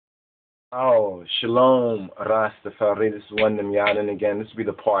Oh, Shalom, Rastafari. This is Wendim Yadon again. This will be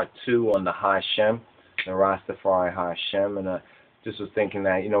the part two on the Hashem, the Rastafari Hashem. And I just was thinking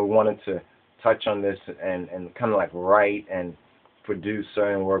that, we wanted to touch on this and kind of like write and produce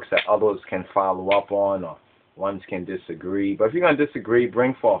certain works that others can follow up on or ones can disagree. But if you're going to disagree,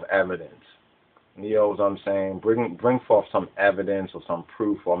 bring forth evidence. You know what I'm saying? Bring forth some evidence or some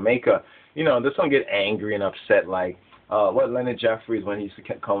proof or make a, just don't get angry and upset like, what Leonard Jeffries, when he used to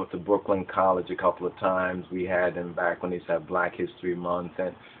come to Brooklyn College a couple of times, we had him back when they used to have Black History Month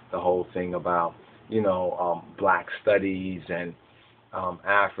and the whole thing about, black studies and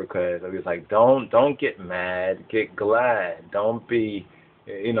Africa. So he was like, don't get mad, get glad. Don't be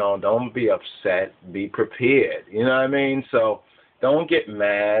upset, be prepared. You know what I mean? So don't get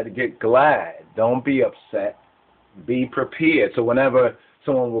mad, get glad. Don't be upset, be prepared. So whenever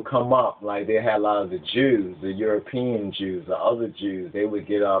someone will come up, like they had a lot of the Jews, the European Jews, the other Jews, they would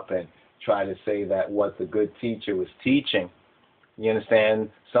get up and try to say that what the good teacher was teaching, you understand,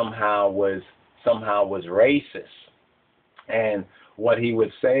 somehow was racist. And what he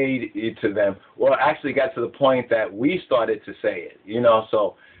would say to them, well, it actually got to the point that we started to say it,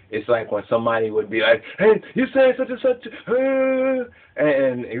 so it's like when somebody would be like, hey, you say such and such,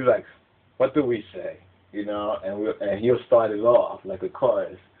 and he was like, what do we say? And he'll start it off like a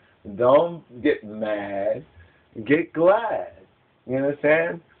chorus. Don't get mad, get glad. You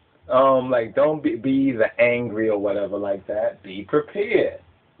understand? Like don't be the angry or whatever like that. Be prepared.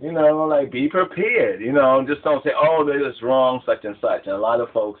 Be prepared. Just don't say, oh, that's wrong, such and such. And a lot of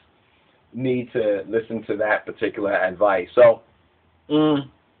folks need to listen to that particular advice. So,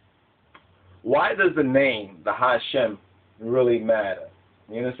 why does the name, the Hashem, really matter?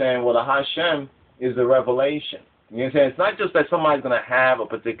 You understand? Well, the Hashem is a revelation. You understand? It's not just that somebody's going to have a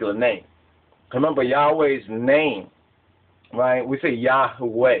particular name. Remember, Yahweh's name, right? We say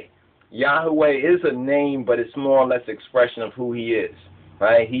Yahweh. Yahweh is a name, but it's more or less expression of who he is,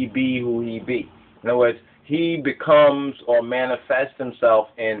 right? He be who he be. In other words, he becomes or manifests himself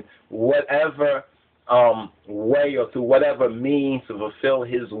in whatever way or through whatever means to fulfill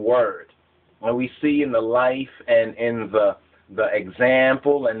his word. And we see in the life and in the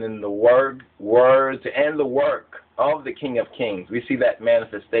example and in the words and the work of the King of Kings. We see that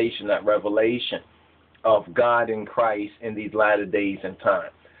manifestation, that revelation of God in Christ in these latter days and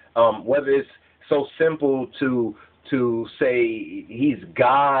time. Whether it's so simple to say he's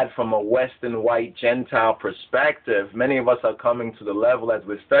God from a Western white Gentile perspective, many of us are coming to the level as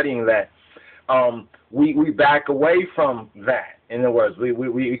we're studying that we back away from that. In other words,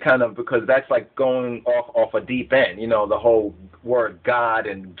 we kind of, because that's like going off a deep end, the whole word God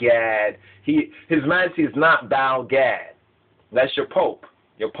and Gad. His Majesty is not Baal Gad. That's your Pope.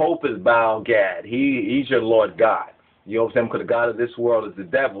 Your Pope is Baal Gad. He's your Lord God. You know what I'm saying? Because the God of this world is the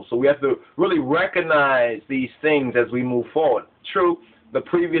devil. So we have to really recognize these things as we move forward. True, the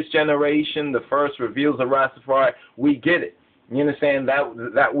previous generation, the first reveals of Rastafari, we get it. You understand?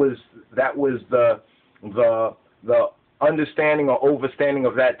 That was the understanding or overstanding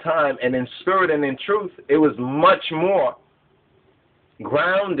of that time, and in spirit and in truth, it was much more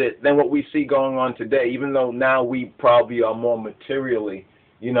grounded than what we see going on today, even though now we probably are more materially,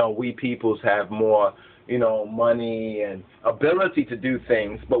 we peoples have more, money and ability to do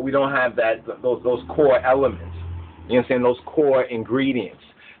things, but we don't have those core elements, you understand, those core ingredients.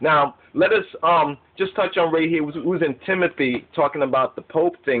 Now, let us just touch on right here. We was in Timothy talking about the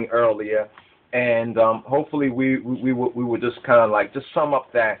Pope thing earlier, and hopefully we will just kind of like just sum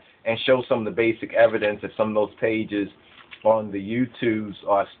up that and show some of the basic evidence that some of those pages on the YouTubes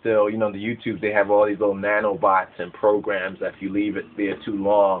are still, the YouTubes, they have all these little nanobots and programs that if you leave it there too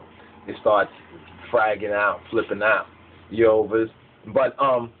long, it starts fragging out, flipping out, Yovas. But,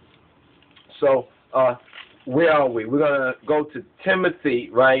 so, where are we? We're going to go to Timothy,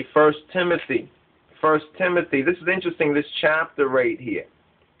 right? First Timothy. This is interesting, this chapter right here.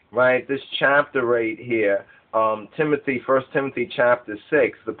 Right, this chapter right here, Timothy, 1 Timothy chapter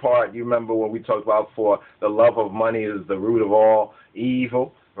 6, the part you remember when we talked about for the love of money is the root of all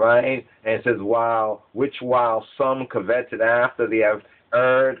evil, right? And it says, while some coveted after, they have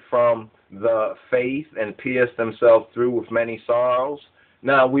erred from the faith and pierced themselves through with many sorrows.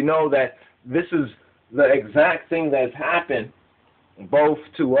 Now, we know that this is the exact thing that has happened both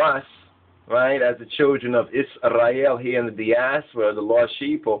to us, right, as the children of Israel here in the diaspora, the lost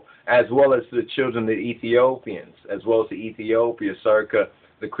sheeple, as well as to the children of the Ethiopians, as well as the Ethiopia circa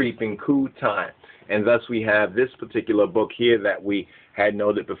the creeping coup time. And thus we have this particular book here that we had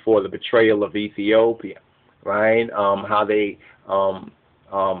noted before, the betrayal of Ethiopia, right, how they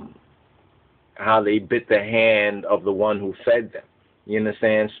bit the hand of the one who fed them. You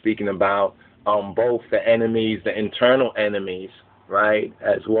understand? Speaking about both the enemies, the internal enemies, right,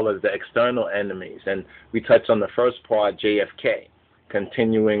 as well as the external enemies. And we touched on the first part, JFK,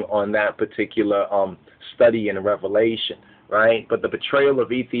 continuing on that particular study in Revelation, right? But the betrayal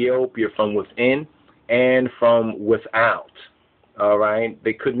of Ethiopia from within and from without, all right?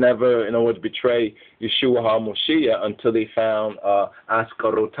 They could never, in order to betray Yeshua HaMashiach until they found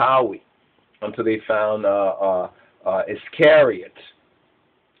Ascarotawi, until they found Iscariot,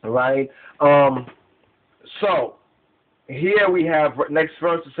 right? So here we have, next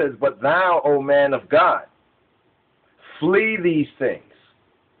verse it says, but thou, O man of God, flee these things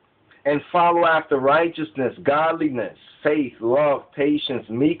and follow after righteousness, godliness, faith, love, patience,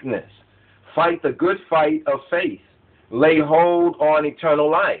 meekness. Fight the good fight of faith. Lay hold on eternal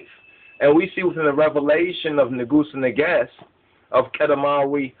life. And we see within the revelation of Negus and Neges, of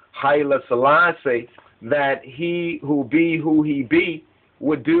Kedamawi HAILE SELASSIE, that he who be who he be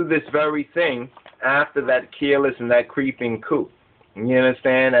would do this very thing after that careless and that creeping coup. You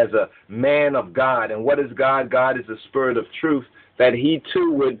understand? As a man of God. And what is God? God is the spirit of truth, that he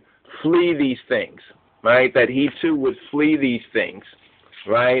too would flee these things, right? That he too would flee these things,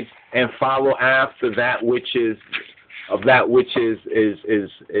 right? And follow after that which is of that which is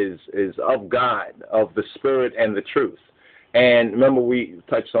of God, of the spirit and the truth. And remember we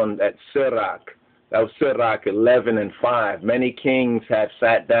touched on that Sirach. That was Sirach 11 and 5. Many kings have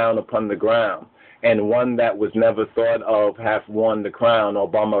sat down upon the ground, and one that was never thought of hath won the crown. Or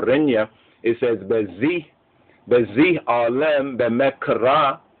Bamarinya, it says, Bezih alem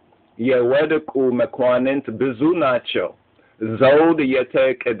bemekra yewedeku mekwanent bezunacho. Zod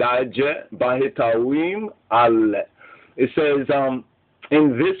yetek edaje bahitawim alle. It says,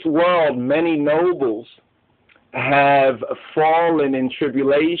 in this world many nobles have fallen in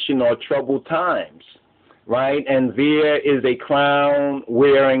tribulation or troubled times, right? And there is a crown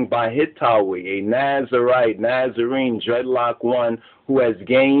wearing Bahitawi, a Nazarite, Nazarene, dreadlock one who has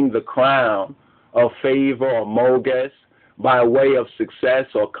gained the crown of favor or moges by way of success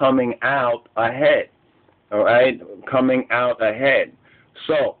or coming out ahead, all right? Coming out ahead.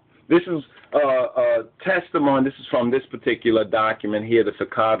 So this is a testimony. This is from this particular document here, the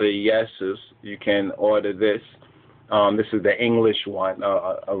Sakari Yesus. You can order this. This is the English one,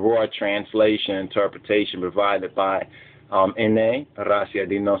 a raw translation interpretation provided by Ine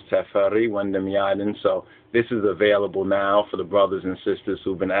Rasiadinos Teferi Wendim Yadon. So this is available now for the brothers and sisters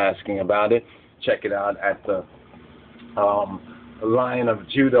who've been asking about it. Check it out at the Lion of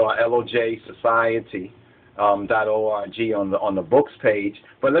Judah or LOJ Society. .org on the books page.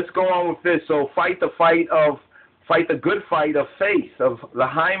 But let's go on with this. So fight the good fight of faith, of the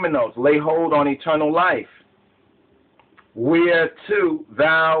hymenos. Lay hold on eternal life, whereto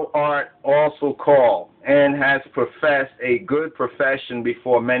thou art also called, and hast professed a good profession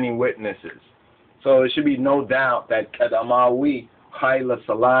before many witnesses. So there should be no doubt that Kedamawi HAILE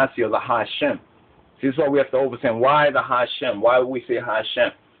SELASSIE, or the HaShem. This is what we have to understand. Why the HaShem? Why would we say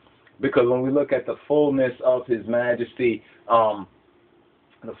HaShem? Because when we look at the fullness of His Majesty, the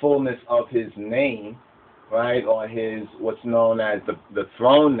fullness of His name, right, or His what's known as the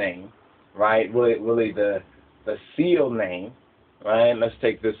throne name, right, really the seal name, right? Let's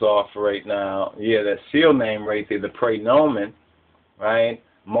take this off right now. Yeah, the seal name right there, the prenomen, right?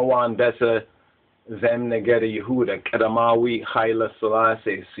 Moan Besa Zem Negeda Yehuda Kedamawi HAILE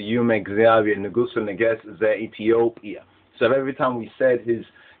SELASSIE Siyume Xavier Negusa Neges Ze Ethiopia. So every time we said his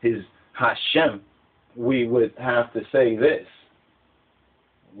Hashem, we would have to say this.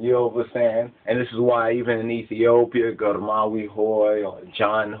 You understand? And this is why even in Ethiopia, Garmawi Hoy or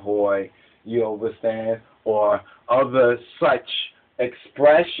John Hoy, you understand, or other such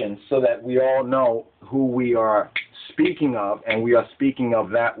expressions, so that we all know who we are speaking of, and we are speaking of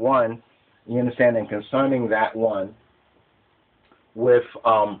that one, you understand, and concerning that one with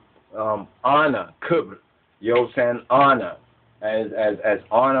honor, kubr, you understand, honor, as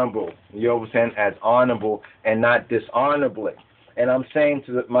honorable, you understand, as honorable and not dishonorably. And I'm saying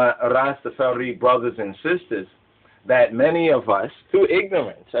to my Rastafari brothers and sisters that many of us, through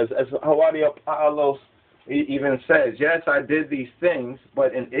ignorance, as Hawadi Apollos even says, yes, I did these things,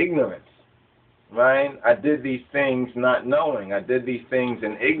 but in ignorance, right? I did these things not knowing. I did these things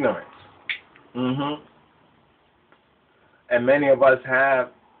in ignorance. And many of us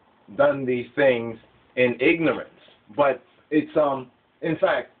have done these things in ignorance. But it's, in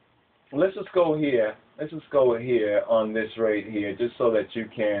fact, let's just go here. Let's just go here on this right here, just so that you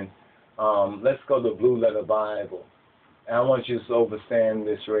can, let's go to Blue Letter Bible. And I want you to understand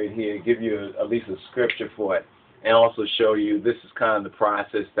this right here, give you at least a scripture for it, and also show you this is kind of the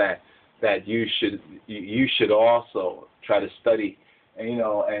process that you should also try to study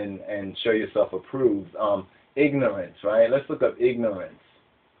and and show yourself approved. Ignorance, right? Let's look up ignorance,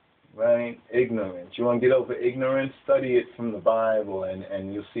 right? Ignorance. You want to get over ignorance? Study it from the Bible,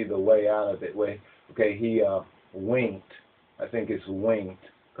 and you'll see the way out of it. He winked. I think it's winked.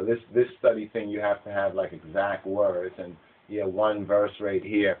 Because this study thing, you have to have like exact words. And one verse right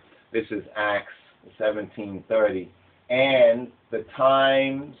here. This is Acts 17:30. And the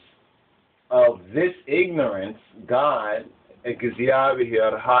times of this ignorance, God,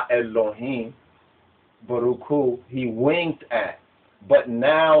 Elohim, Baruch, he winked at, but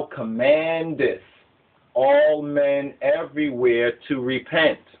now commandeth all men everywhere to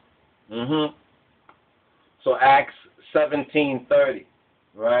repent. So Acts 17:30,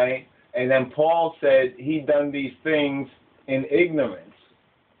 right? And then Paul said he done these things in ignorance,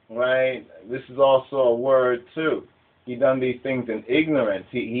 right? This is also a word too. He done these things in ignorance.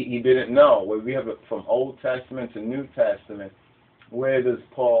 He didn't know. Well, we have it from Old Testament to New Testament. Where does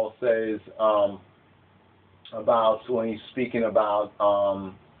Paul says about when he's speaking about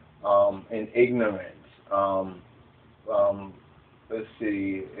in ignorance? Let's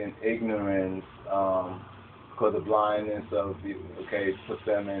see, in ignorance, because the blindness of put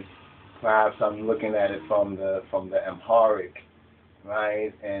them in. Perhaps I'm looking at it from the Amharic,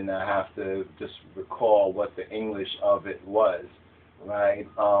 right? And I have to just recall what the English of it was, right?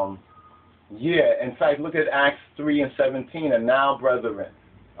 In fact, look at Acts 3:17. And now, brethren,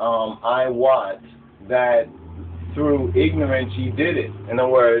 I wot that through ignorance ye did it. In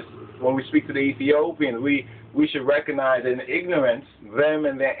other words, when we speak to the Ethiopians, we should recognize in ignorance them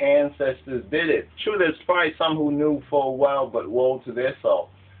and their ancestors did it. True, there's probably some who knew full well, but woe to their soul,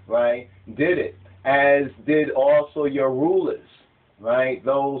 right? Did it, as did also your rulers, right?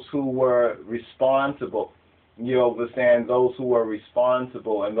 Those who were responsible. You understand? Those who were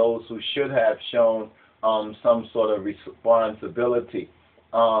responsible and those who should have shown some sort of responsibility.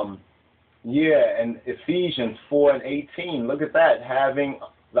 And Ephesians 4:18. Look at that. Having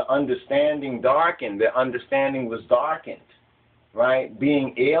the understanding darkened. Their understanding was darkened, right?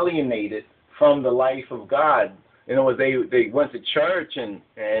 Being alienated from the life of God. You know, they went to church and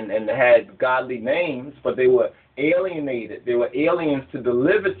had godly names, but they were alienated. They were aliens to the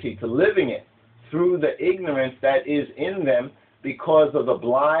liberty, to living it, through the ignorance that is in them because of the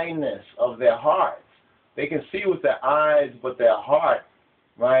blindness of their hearts. They can see with their eyes, but their heart,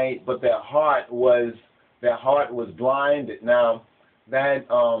 right? But their heart was blinded. Now, that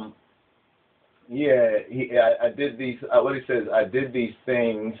I did these. What he says, I did these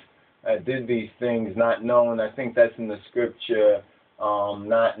things not knowing. I think that's in the scripture,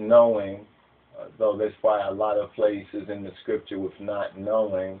 not knowing. Though there's probably a lot of places in the scripture with not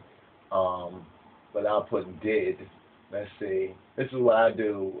knowing. But I'll put did. Let's see. This is what I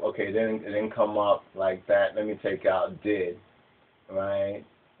do. Okay, it didn't come up like that. Let me take out did, right?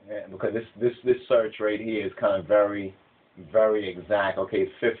 Because this search right here is kind of very, very exact. Okay,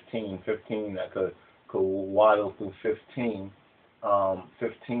 15. I could waddle through 15.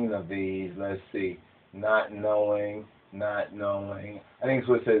 15 of these. Let's see. Not knowing. I think it's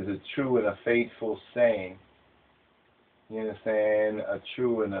what it says. A true and a faithful saying. You understand? A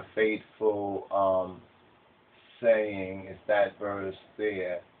true and a faithful saying is that verse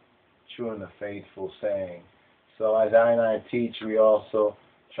there. True and a faithful saying. So as I teach, we also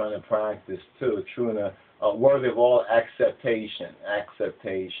trying to practice too. True and a worthy of all acceptation.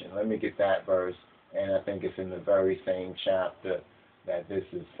 Let me get that verse, and I think it's in the very same chapter that this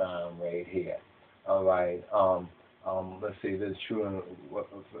is found right here. All right. Let's see. This is true. And,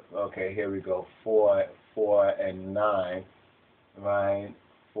 okay, here we go. 4 and 9. Right.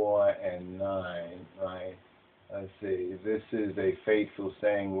 4 and 9. Right. Let's see. This is a faithful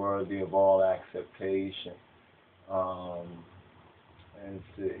saying, worthy of all acceptation. Let's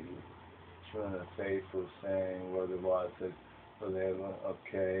see. True and a faithful saying, worthy of all acceptation.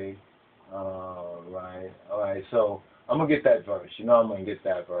 Okay. Right. All right. So I'm gonna get that verse. I'm gonna get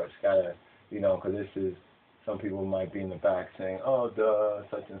that verse. Gotta, because this is. Some people might be in the back saying, "Oh, duh,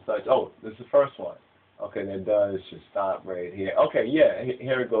 such and such." Oh, this is the first one. Okay, that does should stop right here. Okay, yeah,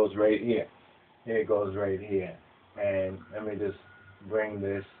 here it goes right here. And let me just bring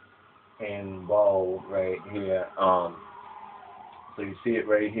this in bold right here. So you see it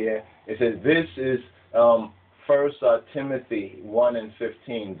right here. It says, "This is 1 Timothy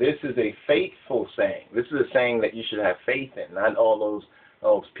 1:15. This is a faithful saying. This is a saying that you should have faith in, not all those."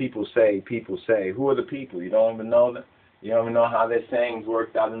 Oh, people say. Who are the people? You don't even know them. You don't even know how their sayings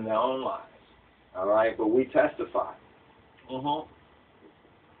worked out in their own lives. All right, but we testify. All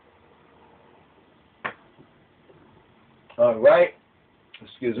right.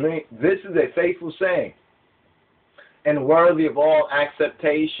 Excuse me. This is a faithful saying. and worthy of all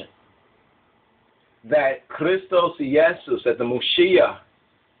acceptation, that Christos Jesus, that the Moshiach,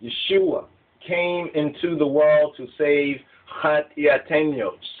 Yeshua, came into the world to save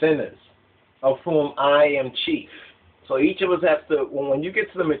Chatiatenyot, sinners, of whom I am chief. So each of us has to, when you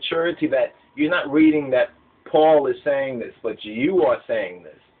get to the maturity that you're not reading that Paul is saying this, but you are saying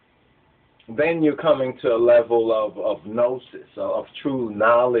this, then you're coming to a level of gnosis, of true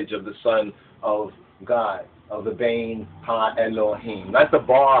knowledge of the Son of God, of the Bain Ha Elohim. Not the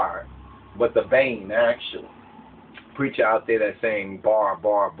bar, but the Bain, actually. Preacher out there that's saying bar.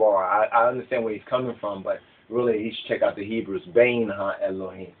 I understand where he's coming from, but really he should check out the Hebrews. Bain Ha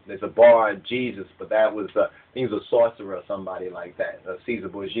Elohim. There's a bar Jesus, but that was, I think he was a sorcerer or somebody like that, a Caesar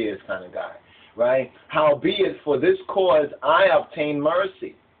Borgia's kind of guy. Right? Howbeit, for this cause I obtain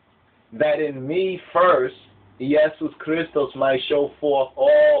mercy, that in me first Jesus Christos might show forth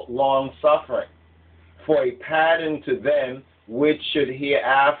all long suffering, for a pattern to them which should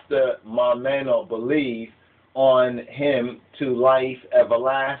hereafter mameno believe on him to life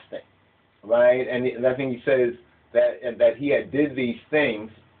everlasting. Right? And I think he says that he had did these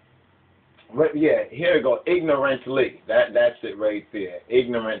things. Yeah, here we go. Ignorantly. That's it right there.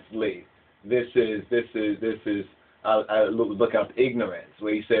 Ignorantly. This is I look up ignorance,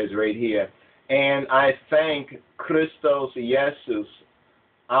 where he says right here, and I thank Christos Jesus,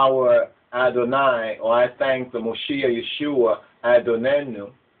 our Adonai, or I thank the Moshiach Yeshua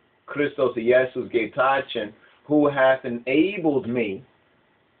Adonenu, Christos Jesus Getachin, who hath enabled me,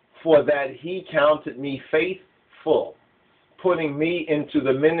 for that he counted me faithful, putting me into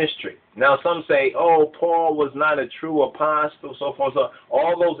the ministry. Now some say, oh, Paul was not a true apostle, so forth. So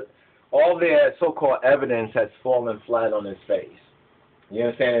all their so-called evidence has fallen flat on his face. You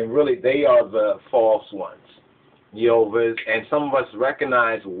understand? And really, they are the false ones. Yehovah's, and some of us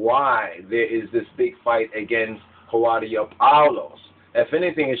recognize why there is this big fight against Hoadia Paulos. If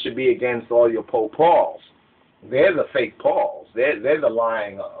anything, it should be against all your Pope Pauls. They're the fake Pauls. They're the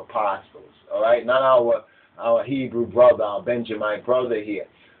lying apostles. All right, not our Hebrew brother, our Benjamite brother here.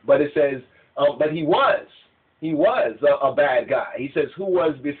 But it says, but he was a bad guy. He says, who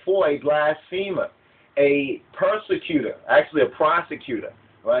was before a blasphemer, a persecutor, actually a prosecutor,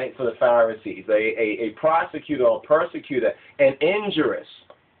 right, for the Pharisees, a prosecutor or persecutor, and injurious.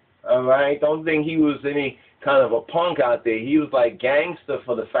 All right, don't think he was any kind of a punk out there. He was like gangster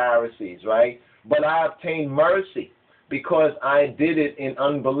for the Pharisees, right? But I obtained mercy because I did it in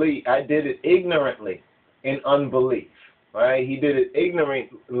unbelief. I did it ignorantly in unbelief, right? He did it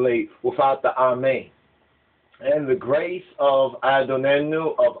ignorantly without the Amen. And the grace of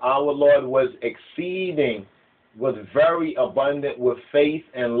Adonenu, of our Lord, was very abundant with faith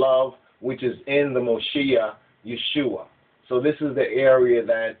and love, which is in the Moshiach Yeshua. So this is the area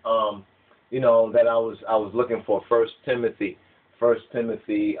that that I was looking for. First Timothy,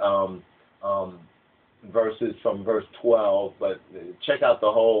 verses from verse 12. But check out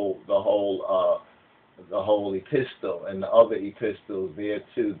the whole epistle and the other epistles there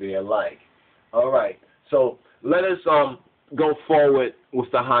too. They're alike. All right. So let us go forward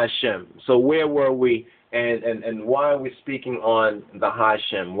with the Hashem. So where were we, and why are we speaking on the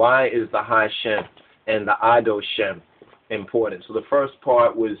Hashem? Why is the Hashem and the Adoshem important? So the first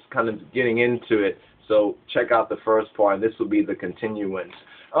part was kind of getting into it. So check out the first part, and this will be the continuance.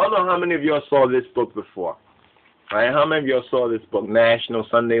 I don't know how many of y'all saw this book before. Right? How many of y'all saw this book, National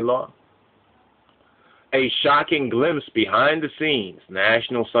Sunday Law? A shocking glimpse behind the scenes,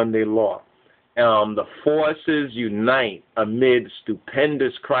 National Sunday Law. The Forces Unite Amid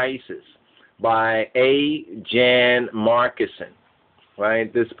Stupendous Crisis by A. Jan Markison.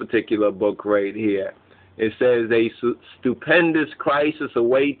 Right? This particular book right here. It says a stupendous crisis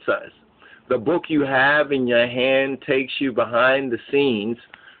awaits us. The book you have in your hand takes you behind the scenes,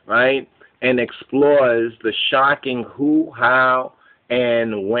 right, and explores the shocking who, how,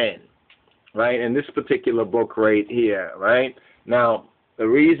 and when, right? In this particular book right here, right? Now, the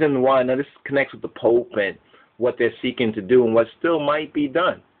reason why, now this connects with the Pope and what they're seeking to do and what still might be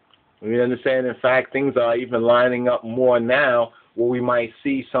done. We understand, in fact, things are even lining up more now where we might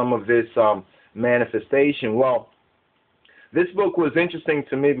see some of this manifestation. Well, this book was interesting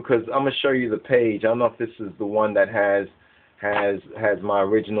to me because I'm going to show you the page. I don't know if this is the one that has my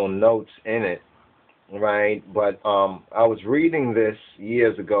original notes in it, right? But I was reading this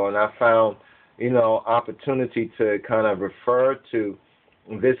years ago, and I found, opportunity to kind of refer to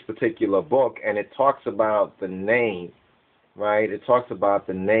this particular book, and it talks about the name, right? It talks about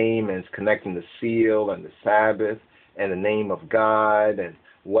the name and it's connecting the seal and the Sabbath and the name of God and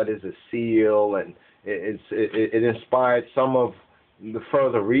what is a seal, and it inspired some of the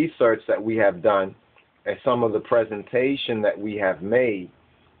further research that we have done at some of the presentation that we have made.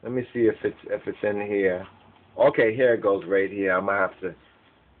 Let me see if it's in here. Okay, here it goes right here. I might have to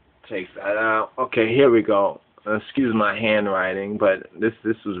take that out. Okay, here we go. Excuse my handwriting, but this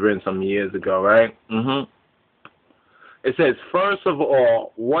was written some years ago, right? It says, first of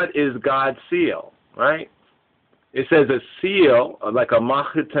all, what is God's seal, right? It says a seal, like a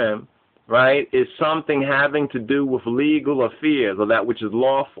machitem, right, is something having to do with legal affairs or that which is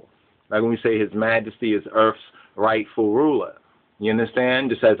lawful. Like when we say His Majesty is Earth's rightful ruler. You understand?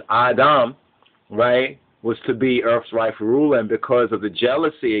 Just as Adam, right, was to be Earth's rightful ruler, and because of the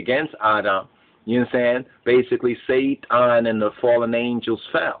jealousy against Adam, you understand, basically Satan and the fallen angels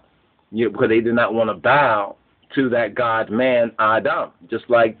fell, because they did not want to bow to that God-man Adam, just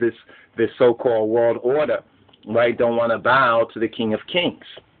like this so-called world order, right, don't want to bow to the King of Kings.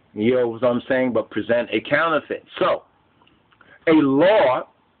 You know what I'm saying? But present a counterfeit. So, a law,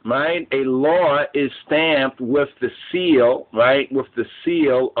 right, a law is stamped with the seal, right, with the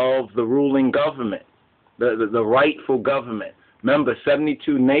seal of the ruling government, the rightful government. Remember,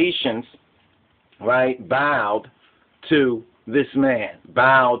 72 nations, right, bowed to this man,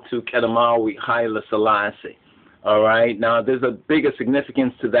 bowed to Kedamawi Haile Selassie. All right. Now, there's a bigger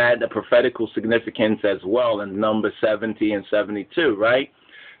significance to that, the prophetical significance as well, in number 70 and 72, right?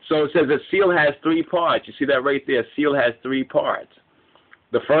 So it says a seal has three parts. You see that right there? A seal has three parts.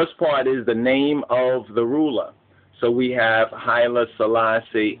 The first part is the name of the ruler. So we have Haile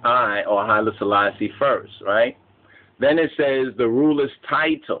Selassie I, or Haile Selassie first, right? Then it says the ruler's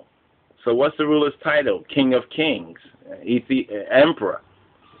title. So what's the ruler's title? King of Kings, Emperor.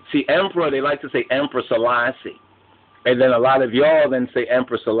 See, Emperor, they like to say Emperor Selassie. And then a lot of y'all then say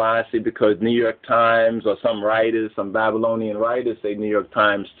Emperor Selassie because New York Times or some writers, some Babylonian writers say New York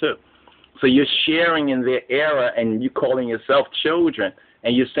Times too. So you're sharing in their era and you're calling yourself children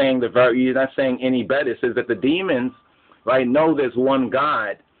and you're saying you're not saying any better. It says that the demons, right, know there's one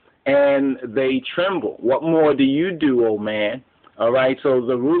God and they tremble. What more do you do, old man? All right, so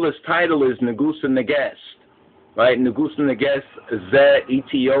the ruler's title is Negusa Neges, right? Negusa Neges Ze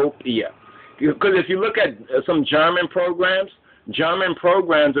Ethiopia. Because if you look at some German programs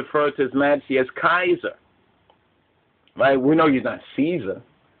refer to His Majesty as Kaiser. Right? We know he's not Caesar,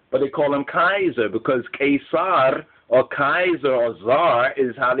 but they call him Kaiser because Caesar or Kaiser or Tsar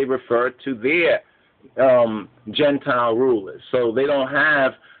is how they refer to their Gentile rulers. So they don't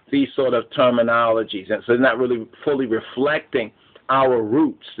have these sort of terminologies, and so they're not really fully reflecting our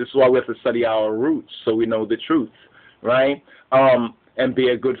roots. This is why we have to study our roots so we know the truth, right? And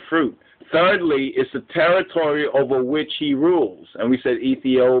bear good fruit. Thirdly, it's the territory over which he rules. And we said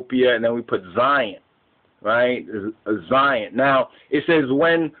Ethiopia, and then we put Zion, right? Zion. Now, it says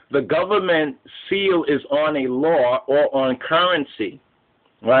when the government seal is on a law or on currency,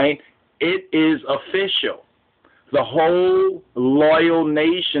 right, it is official. The whole loyal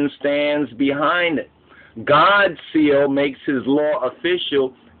nation stands behind it. God's seal makes His law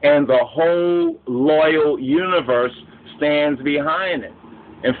official, and the whole loyal universe stands behind it.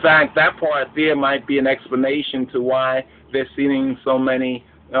 In fact, that part there might be an explanation to why they're seeing so many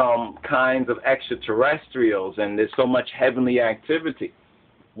kinds of extraterrestrials and there's so much heavenly activity.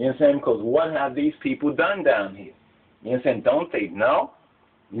 You know what I'm saying? Because what have these people done down here? You know what I'm saying? Don't they know?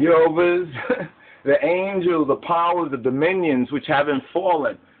 Yovas, the angels, the powers, the dominions which haven't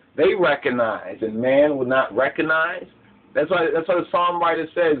fallen, they recognize, and man would not recognize. That's why the psalm writer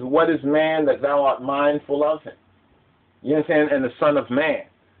says, what is man that thou art mindful of him? You know what I'm saying? And the Son of Man.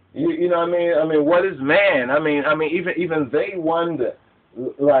 You know what I mean? I mean, what is man? I mean, even they wonder,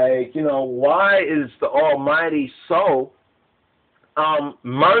 like, you know, why is the Almighty so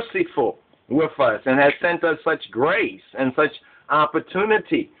merciful with us and has sent us such grace and such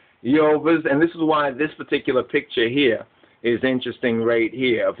opportunity? And this is why this particular picture here is interesting right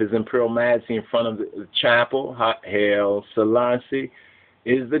here of His Imperial Majesty in front of the chapel. Haile Selassie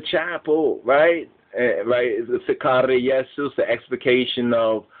is the chapel, right? Right, the Sikare Jesus, the explication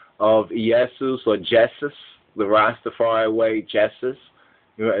of Jesus or Jesus, the Rastafari way, Jesus,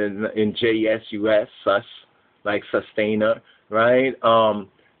 in J-S-U-S, sus, like sustainer, right?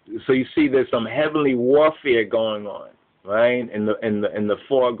 So you see there's some heavenly warfare going on, right, in the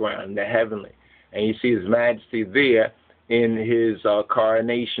foreground, the heavenly. And you see His Majesty there in his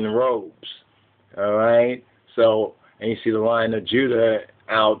coronation robes, all right? So, and you see the Lion of Judah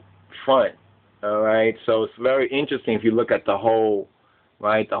out front. All right, so it's very interesting if you look at the whole,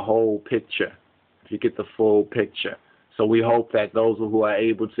 right, the whole picture, if you get the full picture. So we hope that those who are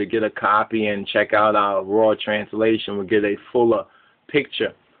able to get a copy and check out our raw translation will get a fuller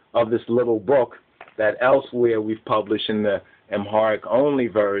picture of this little book that elsewhere we've published in the Amharic only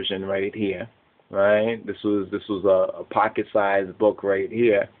version right here, right? This was a pocket-sized book right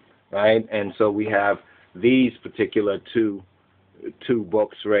here, right? And so we have these particular two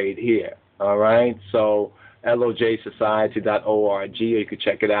books right here. All right, so lojsociety.org. You could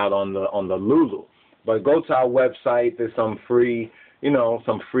check it out on the Lulu. But go to our website. There's some free,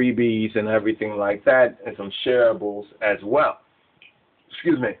 some freebies and everything like that, and some shareables as well.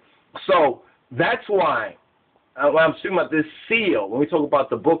 Excuse me. So that's why when I'm speaking about this seal, when we talk about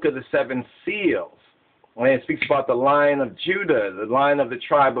the book of the seven seals, when it speaks about the Lion of Judah, the Lion of the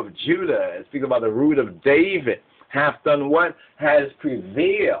tribe of Judah, it speaks about the root of David, hath done what? Has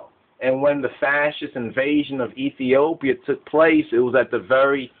prevailed. And when the fascist invasion of Ethiopia took place, it was at the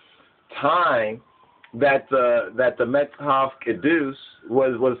very time that the Metcalf Kedus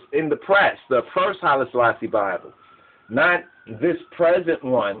was in the press, the first HAILE SELASSIE Bible. Not this present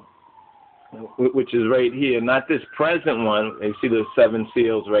one, which is right here, not this present one. You see the seven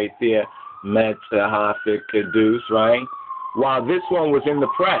seals right there, Metcalf Kedus, right? While this one was in the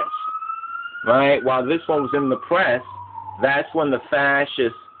press, right? While this one was in the press, that's when the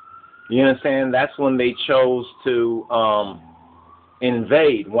fascists, you understand, that's when they chose to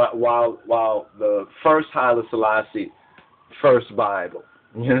invade, while the first HAILE SELASSIE, first Bible,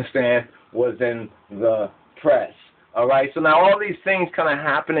 you understand, was in the press. All right, so now all these things kind of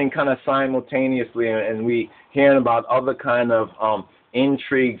happening kind of simultaneously, and we hearing about other kind of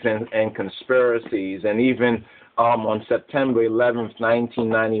intrigues and conspiracies, and even on September 11th,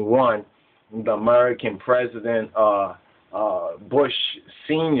 1991, the American president, Bush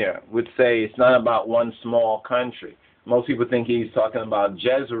Sr. would say it's not about one small country. Most people think he's talking about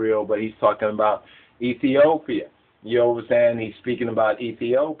Jezreel, but he's talking about Ethiopia. You understand? He's speaking about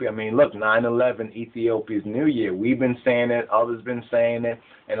Ethiopia. I mean, look, 9/11, Ethiopia's New Year. We've been saying it. Others been saying it.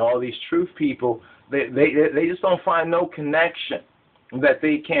 And all these truth people, they just don't find no connection that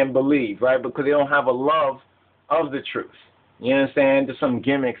they can believe, right? Because they don't have a love of the truth. You understand? Just some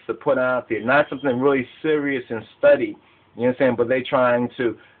gimmicks to put out there. Not something really serious and studied. You understand? But they're trying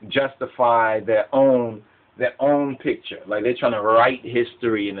to justify their own picture. Like they're trying to write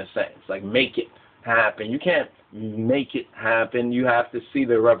history in a sense. Like make it happen. You can't make it happen. You have to see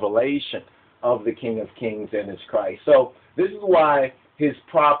the revelation of the King of Kings and his Christ. So this is why his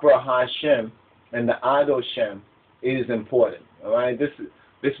proper Hashem and the Adoshem is important. All right? This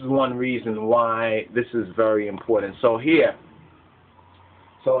is one reason why this is very important. So here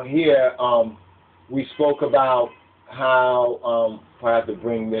we spoke about how I have to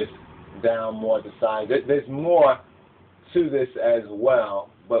bring this down more to the side. There's more to this as well,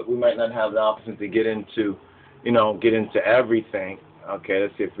 but we might not have the opportunity to get into everything. Okay,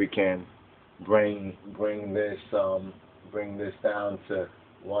 let's see if we can bring this down to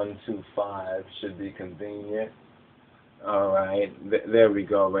 125. Should be convenient. All right, there we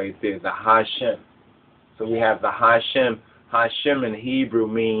go. Right there, the Hashem. So we have the Hashem. Hashem in Hebrew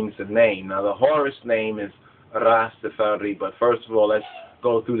means the name. Now the Horus name is Rastafari. But first of all, let's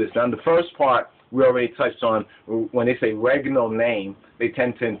go through this. Now the first part we already touched on. When they say regional name, they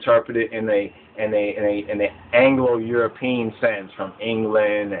tend to interpret it in an Anglo-European sense, from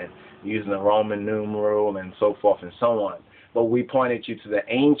England and using the Roman numeral and so forth and so on. But we pointed you to the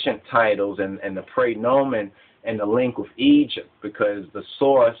ancient titles and the praenomen and the link with Egypt, because the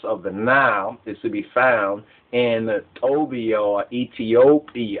source of the Nile is to be found in Ethiopia or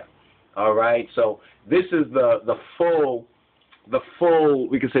Ethiopia. All right, so this is the full,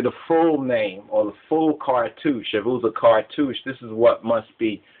 we could say the full name or the full cartouche. If it was a cartouche, this is what must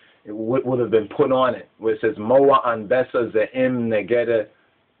be, it would have been put on it, where it says Moa Anbesa Ze'im Negeda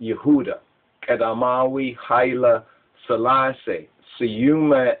Yehuda Kedamawi Haile Selassie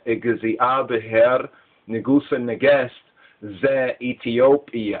Siyuma Egzia Beher Negusa Negest Ze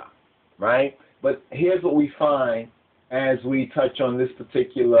Ethiopia. Right? But here's what we find as we touch on this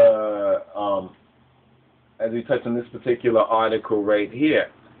particular article right here.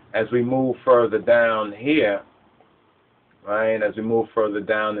 As we move further down here, right? As we move further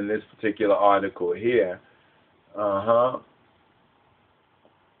down in this particular article here, all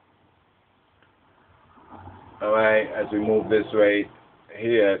right. As we move this right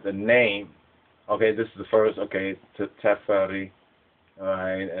here, the name. Okay, this is the first. Okay, Teferi. All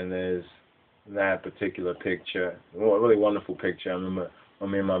right, and there's that particular picture. A really wonderful picture. I remember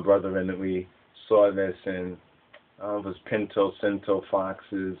me and my brother and we saw this in it was Pinto Cinto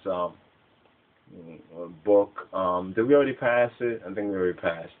Fox's book. Did we already pass it? I think we already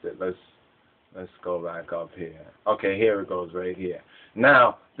passed it. Let's go back up here. Okay, here it goes right here.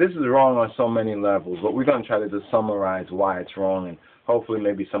 Now, this is wrong on so many levels, but we're going to try to just summarize why it's wrong, and hopefully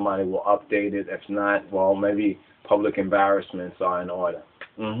maybe somebody will update it. If not, well, maybe public embarrassments are in order.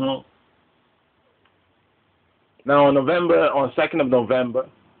 Now, on 2nd of November,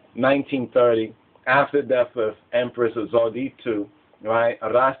 1930, after the death of Empress Zodi II, right,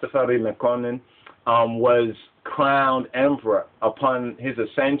 Rastafari Mekonnen was crowned emperor upon his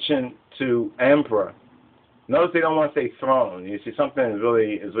ascension to emperor. Notice they don't want to say throne. You see, something is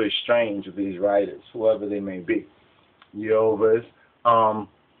really strange with these writers, whoever they may be. Yehovah's.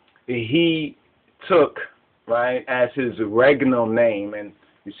 He took, right, as his regnal name, and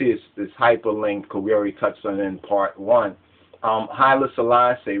you see this hyperlink because we already touched on it in part 1. HAILE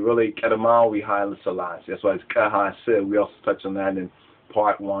SELASSIE, really Kedamawi HAILE SELASSIE. That's why it's Kahaseh. We also touched on that in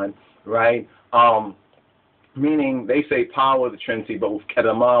part 1, right? Meaning they say power of the Trinity, but with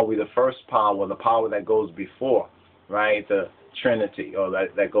Kedamawi, the first power, the power that goes before, right? The Trinity, or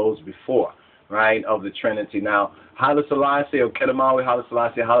that goes before, right, of the Trinity. Now, HAILE SELASSIE, or Kedamawi HAILE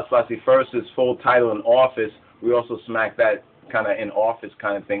Selassie first, his full title and office, we also smack that kind of in office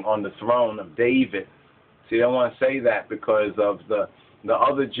kind of thing on the throne of David. See, they don't want to say that because of the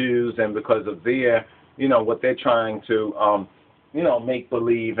other Jews and because of their, what they're trying to, make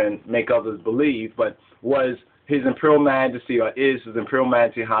believe and make others believe, but was His Imperial Majesty, or is His Imperial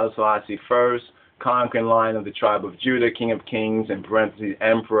Majesty Haile Selassie first, conquering line of the tribe of Judah, King of Kings, and parentheses,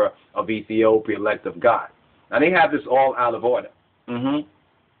 Emperor of Ethiopia, elect of God. Now they have this all out of order. The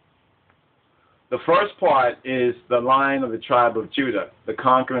first part is the line of the tribe of Judah, the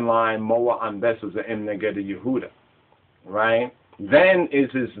conquering line, Moa Anbesas Neged Yehuda, right? Then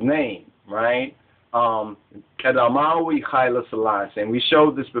is his name, right? Kedamawi Haile Selassie, and we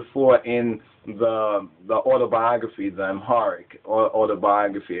showed this before in the autobiography, the Amharic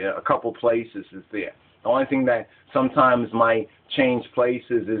autobiography. A couple places is there. The only thing that sometimes might change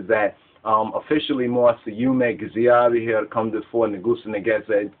places is that officially more Siyume Giziari here come before Negusa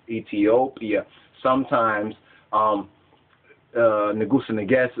Negesa Ethiopia. Sometimes Negusa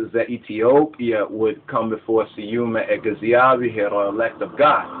Negesa that Ethiopia would come before Siyume Egaziari here, or elect of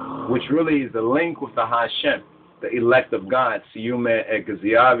God, which really is the link with the Hashem, the elect of God, Siyume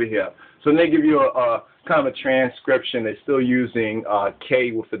Egaziari here. So they give you a kind of a transcription. They're still using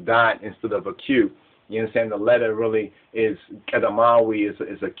K with a dot instead of a Q. You understand? The letter really is Kedamawi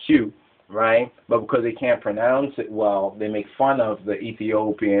is a Q, right? But because they can't pronounce it well, they make fun of the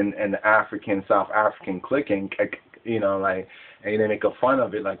Ethiopian and the African, South African clicking, and they make a fun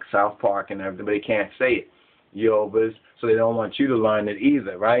of it, like South Park and everything, but they can't say it, Yehovah's, so they don't want you to learn it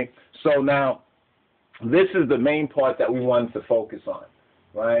either, right? So now, this is the main part that we wanted to focus on,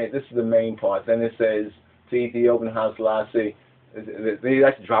 right? This is the main part. Then it says, to Ethiopian Haile Selassie, they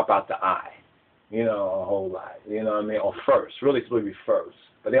like to drop out the I, a whole lot, or first, really it's supposed to be first,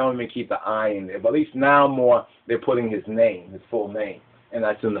 but they only keep the I in there. But at least now more, they're putting his name, his full name, and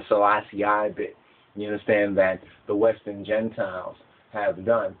that's in the Selassie I bit. You understand that the Western Gentiles have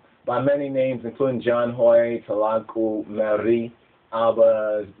done by many names, including John Hoy, Talaku, Mary,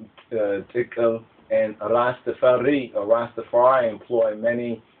 Abba, Tickle, and Rastafari, or Rastafari, employ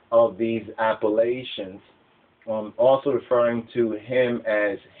many of these appellations, also referring to him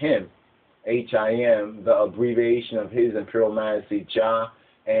as him, H.I.M, the abbreviation of His Imperial Majesty Jah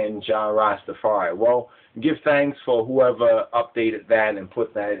and Jah Rastafari. Well, give thanks for whoever updated that and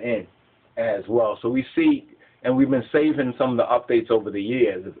put that in as well. So we see, and we've been saving some of the updates over the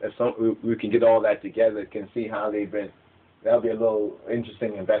years. If we can get all that together, can see how they've been. That'll be a little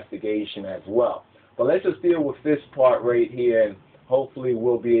interesting investigation as well. But let's just deal with this part right here, and hopefully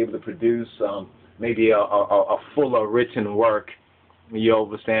we'll be able to produce maybe a fuller written work, you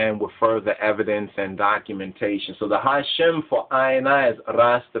understand, with further evidence and documentation. So the Hashem for I and I as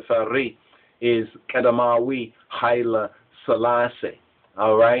Rastafari is Kedamawi Haile Selassie.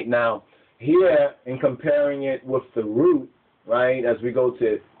 All right, now here, in comparing it with the root, right, as we go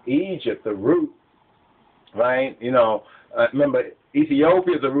to Egypt, the root, right, remember,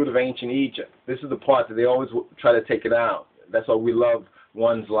 Ethiopia is the root of ancient Egypt. This is the part that they always try to take it out. That's why we love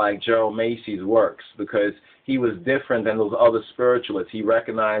ones like Gerald Macy's works, because he was different than those other spiritualists. He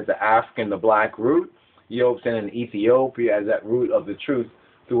recognized the African, the black root, and Ethiopia as that root of the truth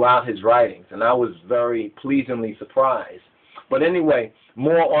throughout his writings. And I was very pleasantly surprised. But anyway,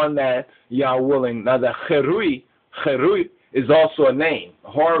 more on that, Yah willing. Now the Cherui is also a name,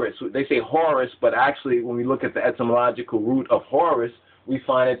 Horus. They say Horus, but actually when we look at the etymological root of Horus, we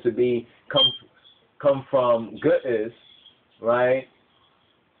find it to be come from Gu'ez, right?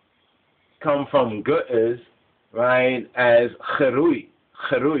 Come from Gu'ez, right, as Cherui.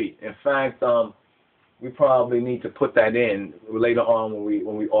 In fact, we probably need to put that in later on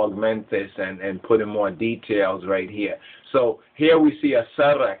when we augment this and put in more details right here. So here we see a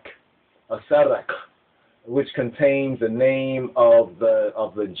Serek, which contains the name of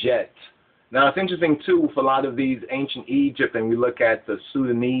the jet, Now, it's interesting, too, for a lot of these ancient Egypt, and we look at the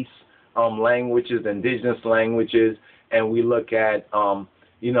Sudanese languages, indigenous languages, and we look at,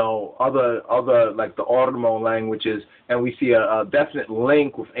 you know, other like the Ottoman languages, and we see a definite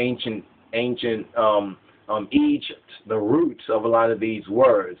link with ancient Egypt, the roots of a lot of these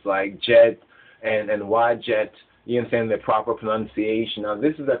words, like jet and wajet, you understand their proper pronunciation. Now,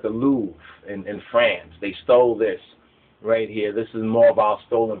 this is at the Louvre in France. They stole this right here. This is more of our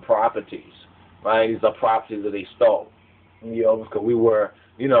stolen properties, right? These are properties that they stole, you know, because we were,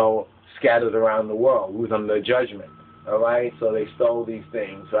 you know, scattered around the world. We was under judgment, all right? So they stole these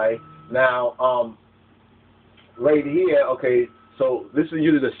things, right? Now, right here, okay, so this is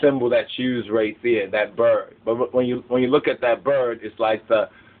usually the symbol that's used right there, that bird. But when you look at that bird, it's like the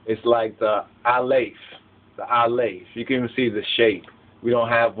aleph, the aleph. You can even see the shape. We don't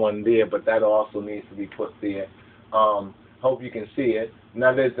have one there, but that also needs to be put there. Hope you can see it.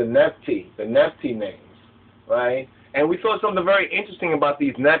 Now there's the Nepti names, right? And we saw something very interesting about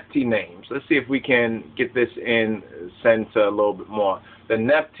these Nepti names. Let's see if we can get this in center a little bit more. The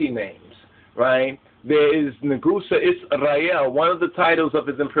Nepti names, right? There is Negusa Israel. One of the titles of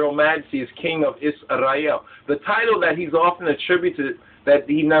His Imperial Majesty is King of Israel. The title that he's often attributed that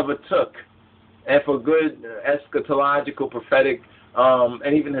he never took, and for good eschatological, prophetic,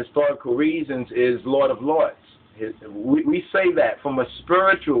 and even historical reasons, is Lord of Lords. We say that from a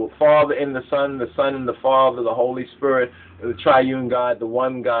spiritual Father in the Son in the Father, the Holy Spirit, the triune God, the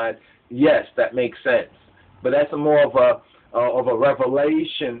one God. Yes, that makes sense. But that's more of a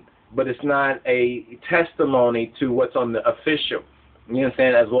revelation, but it's not a testimony to what's on the official. You know what I'm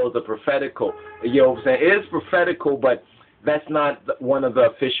saying? As well as the prophetical. You know what I'm saying? It is prophetical, but that's not one of the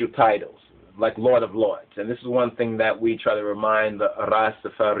official titles, like Lord of Lords. And this is one thing that we try to remind the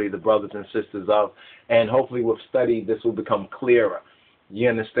Rastafari, the brothers and sisters of, and hopefully with study this will become clearer. You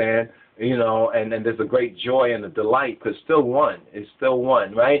understand? You know, and there's a great joy and a delight because it's still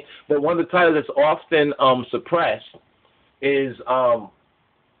one, right? But one of the titles that's often suppressed is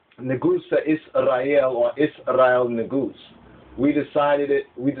Negusa Israel or Israel Negus. We decided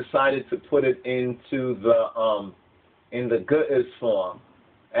to put it into the in the Ge'ez form,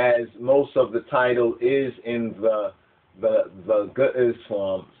 as most of the title is in the Ge'ez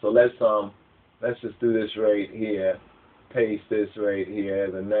form. So let's just do this right here. Paste this right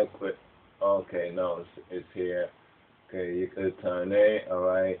here. The necklet. Okay, no, it's here. Okay, you could turn it. All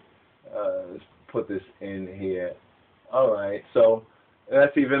right. Let's put this in here. All right. So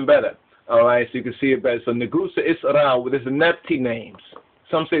that's even better. All right. So you can see it better. So Negusa Israel. There's the Nepti names.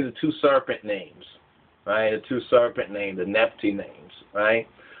 Some say the two serpent names. Right. The two serpent names. The Nepti names. Right.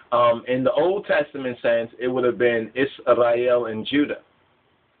 In the Old Testament sense, it would have been Israel and Judah.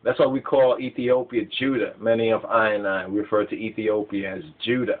 That's why we call Ethiopia Judah. Many of I refer to Ethiopia as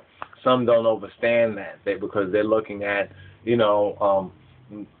Judah. Some don't understand that because they're looking at, you know,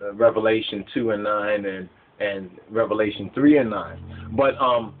 Revelation 2 and 9 and Revelation 3 and 9. But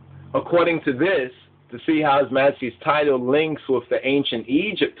according to this, to see how His Majesty's title links with the ancient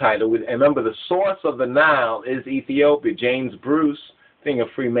Egypt title, and remember the source of the Nile is Ethiopia. James Bruce, I think a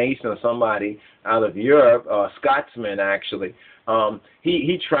Freemason or somebody out of Europe, Scotsman actually,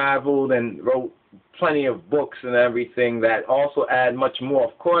 he traveled and wrote plenty of books and everything that also add much more.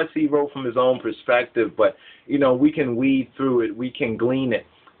 Of course, he wrote from his own perspective, but, you know, we can weed through it, we can glean it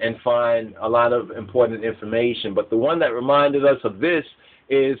and find a lot of important information. But the one that reminded us of this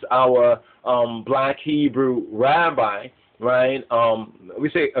is our black Hebrew rabbi, right? We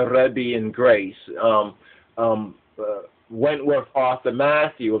say a Rebbe in grace. Wentworth Arthur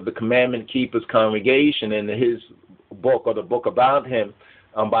Matthew of the Commandment Keepers Congregation, in his book, or the book about him,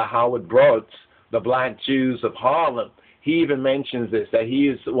 by Howard Broads, The Black Jews of Harlem, he even mentions this, that he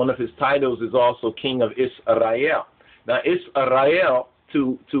is, one of his titles is also King of Israel. Now, Israel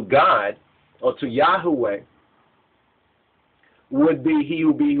to God, or to Yahweh, would be he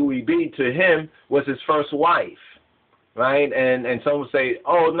who be who he be. To him was his first wife, right? And some would say,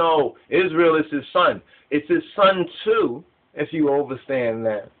 oh no, Israel is his son. It's his son too, if you understand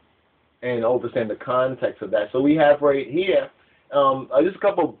that and understand the context of that. So we have right here just a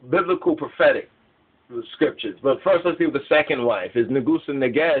couple biblical prophetic scriptures. But first, let's see what the second wife is. Negusa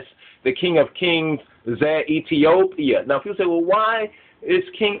Neges, the King of Kings, Ze Ethiopia. Now, people say, well, why is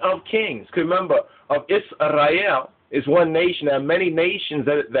King of Kings? Because remember, of Israel is one nation. There are many nations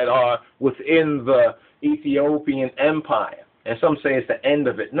that are within the Ethiopian Empire. And some say it's the end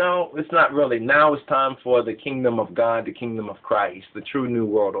of it. No, it's not really. Now it's time for the kingdom of God, the kingdom of Christ, the true new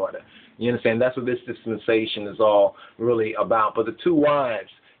world order. You understand? That's what this dispensation is all really about. But the two wives,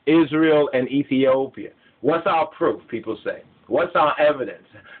 Israel and Ethiopia. What's our proof, people say? What's our evidence?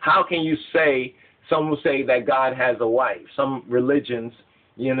 How can you say, some will say that God has a wife. Some religions,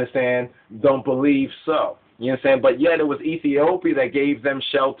 you understand, don't believe so. You understand? But yet it was Ethiopia that gave them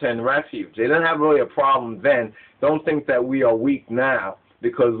shelter and refuge. They didn't have really a problem then. Don't think that we are weak now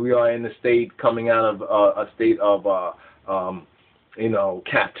because we are in a state coming out of a state of,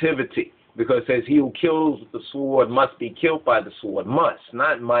 captivity. Because it says, he who kills with the sword must be killed by the sword. Must.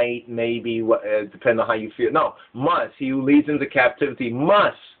 Not might, maybe, depending on how you feel. No, must. He who leads into captivity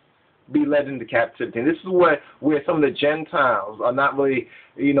must be led into captivity. And this is where some of the Gentiles are not really,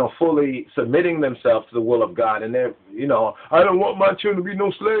 fully submitting themselves to the will of God. And they're, I don't want my children to be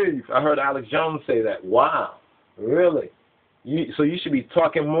no slaves. I heard Alex Jones say that. Wow. Really? So you should be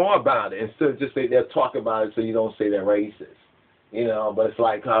talking more about it instead of just say they're talking about it so you don't say they're racist. But it's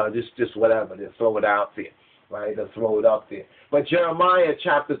like, just whatever. They'll throw it out there, right? They'll throw it up there. But Jeremiah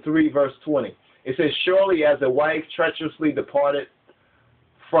chapter 3, verse 20, it says, surely as a wife treacherously departed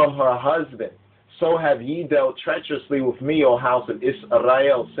from her husband, so have ye dealt treacherously with me, O house of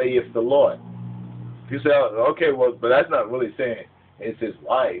Israel, saith the Lord. You say, okay, well, but that's not really saying it's his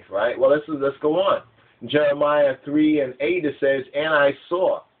wife, right? Well, let's go on. Jeremiah 3 and 8, it says, and I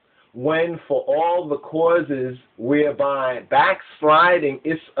saw, when for all the causes whereby backsliding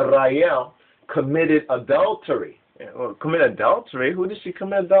Israel committed adultery. Commit adultery? Who did she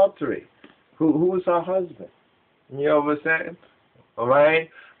commit adultery? Who was her husband? You know what I'm saying? All right?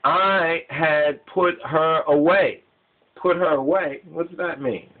 I had put her away. Put her away? What does that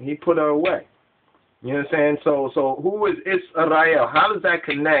mean? He put her away. You know what I'm saying? So who is Israel? How does that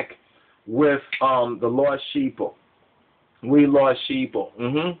connect with the lost sheeple? We lost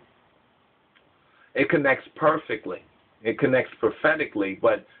sheeple. It connects perfectly. It connects prophetically,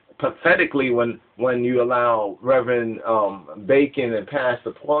 but pathetically when you allow Reverend Bacon and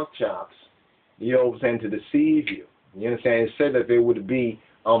Pastor Pork Chops, you know what I'm saying, to deceive you. You understand? It said that there would be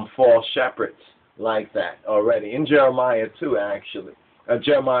false shepherds like that already. In Jeremiah too, actually.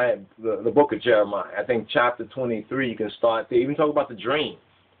 Jeremiah, the book of Jeremiah, I think chapter 23, you can start there. Even talk about the dream.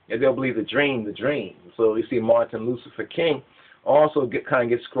 If they'll believe the dream. So you see Martin Lucifer King also kind of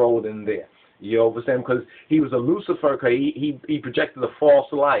gets scrolled in there. You understand? Because he was a Lucifer, because he projected a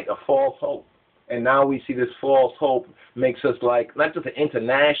false light, a false hope. And now we see this false hope makes us like, not just an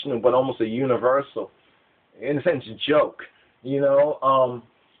international, but almost a universal, in a sense, joke.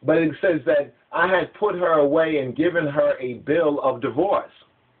 But it says that I had put her away and given her a bill of divorce.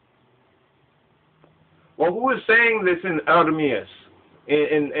 Well, who is saying this in Aramius?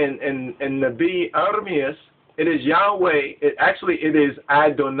 In Nabi Aramius, it is Yahweh. It is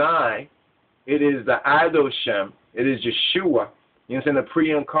Adonai. It is the Adoshem. It is Yeshua. You understand, the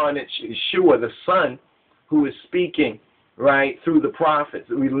pre-incarnate Yeshua, the Son, who is speaking, right, through the prophets.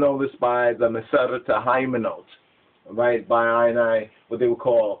 We know this by the Maseret Haimanot, right, by what they would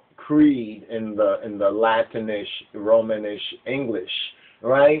call creed in the Latinish, Romanish English,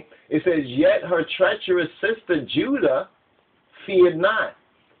 right? It says, yet her treacherous sister Judah feared not,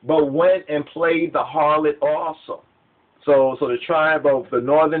 but went and played the harlot also. So the tribe of the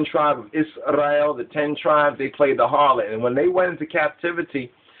northern tribe of Israel, the 10 tribes, they played the harlot. And when they went into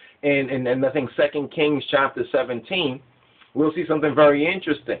captivity in I think 2 Kings chapter 17, we'll see something very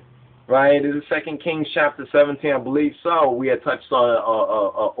interesting. Right? It is 2 Kings chapter 17, I believe so. We had touched on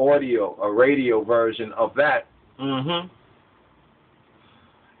a radio version of that.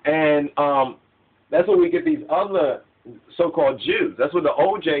 And that's where we get these other so-called Jews. That's where the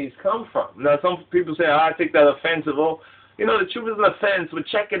OJs come from. Now, some people say, I take that offensive. Well, the truth is an offense, but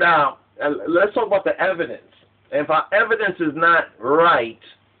check it out. Let's talk about the evidence. And if our evidence is not right,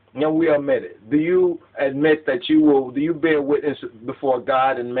 we omit it. Do you admit that do you bear witness before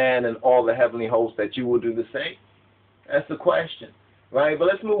God and man and all the heavenly hosts that you will do the same? That's the question, right? But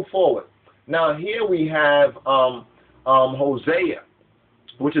let's move forward. Now, here we have Hosea,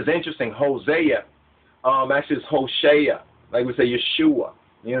 which is interesting. Hosea, actually it's Hosea, like we say Yeshua.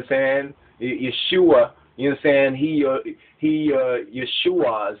 You know what I'm saying? Yeshua, you know what I'm saying? He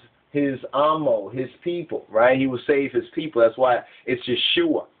Yeshua's his Amo, his people, right? He will save his people. That's why it's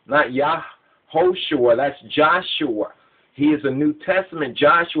Yeshua, not Yahoshua. That's Joshua. He is a New Testament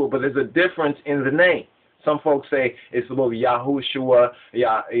Joshua, but there's a difference in the name. Some folks say it's the book of Yahushua,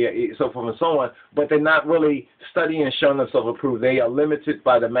 so forth and so on, but they're not really studying and showing themselves approved. They are limited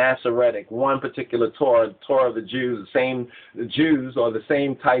by the Masoretic, one particular Torah, Torah of the Jews, the Jews, or the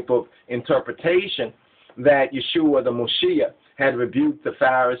same type of interpretation that Yeshua, the Moshiach, had rebuked the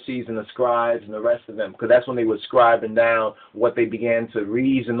Pharisees and the scribes and the rest of them, because that's when they were scribing down what they began to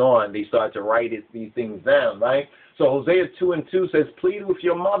reason on. They started to write these things down, right? So Hosea 2:2 says, plead with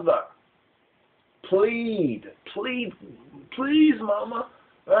your mother. plead, please, mama,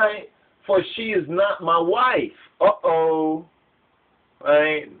 right? For she is not my wife.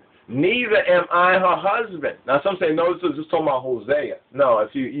 Right? Neither am I her husband. Now some say, no, this is just talking about Hosea. No,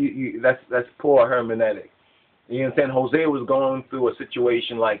 if that's poor hermeneutic. You understand? Hosea was going through a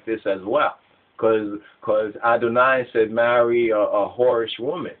situation like this as well, because Adonai said, marry a whorish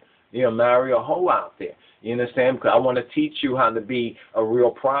woman. Marry a hoe out there. You understand? Because I want to teach you how to be a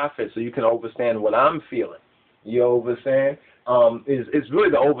real prophet so you can understand what I'm feeling. You understand? It's really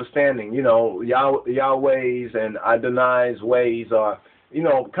the understanding. Yahweh's and Adonai's ways are,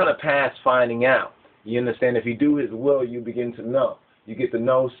 kind of past finding out. You understand? If you do his will, you begin to know. You get the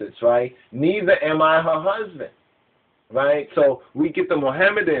gnosis, right? Neither am I her husband, right? So we get the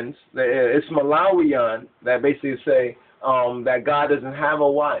Mohammedans, the Ismailawiyan, that basically say that God doesn't have a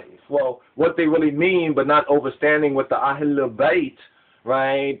wife. Well, what they really mean, but not understanding what the Ahlul Bayt,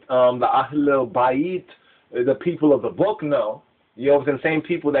 right? The Ahlul Bayt, the people of the book know. The same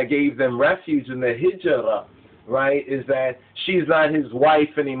people that gave them refuge in the Hijrah, right, is that she's not his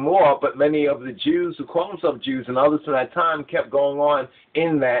wife anymore, but many of the Jews who call themselves Jews and others from that time kept going on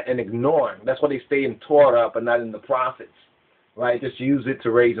in that and ignoring. That's why they stay in Torah but not in the prophets, right? Just use it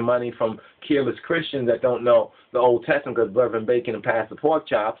to raise money from careless Christians that don't know the Old Testament, because Reverend Bacon and Pastor Pork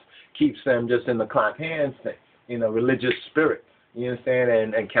Chops keeps them just in the clap hands thing, religious spirit, you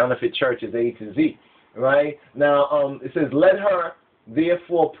understand, and counterfeit churches A to Z, right? Now, it says, let her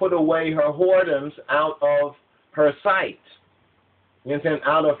therefore put away her whoredoms out of her sight. You understand?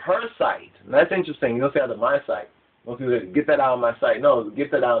 Out of her sight. And that's interesting. You don't say out of my sight. Most people say, get that out of my sight. No,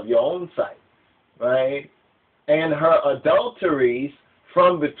 get that out of your own sight, right? And her adulteries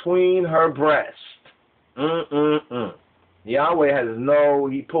from between her breasts. Yahweh has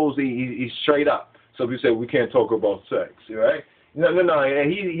he's straight up. So if you say, we can't talk about sex, right? No.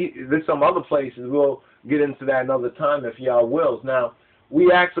 There's some other places. We'll get into that another time if Yah wills. Now,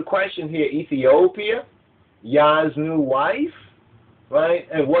 we ask a question here. Ethiopia, Yah's new wife, right?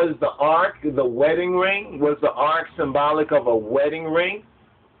 And was the ark the wedding ring? Was the ark symbolic of a wedding ring?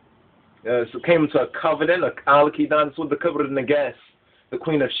 So it came to a covenant, a Al-Qidan. That's what the covenant Neges, the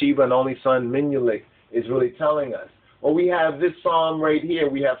Queen of Sheba and only son Menelik, is really telling us. Well, we have this psalm right here.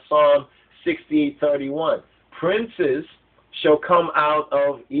 We have Psalm 68:31. Princes shall come out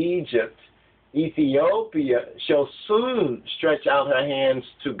of Egypt. Ethiopia shall soon stretch out her hands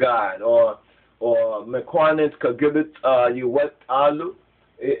to God. Or Mekwanet Kagibit Yuwet Alu,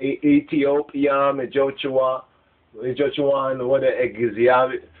 Ethiopia, Joshua, and what a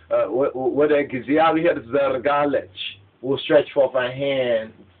Giziavi had Zergalech will stretch forth her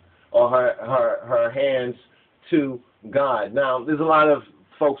hands or her hands to God. Now, there's a lot of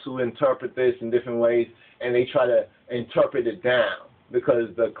folks who interpret this in different ways, and they try to interpret it down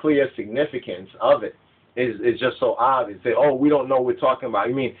because the clear significance of it is just so obvious. They say, oh, we don't know what we're talking about.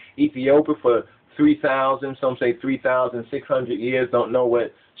 You mean Ethiopia for 3,000, some say 3,600 years, don't know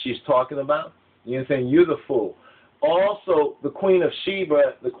what she's talking about? You know what I'm saying? You're the fool. Also, the Queen of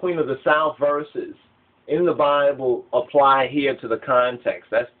Sheba, the Queen of the South verses in the Bible apply here to the context.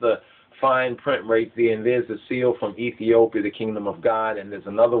 That's the fine print right there, and there's a seal from Ethiopia, the kingdom of God, and there's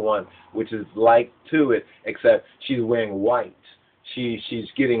another one which is like to it, except she's wearing white. She's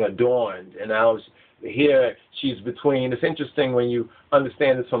getting adorned, and here she's between. It's interesting when you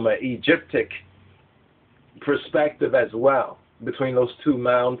understand this from an Egyptic perspective as well, between those two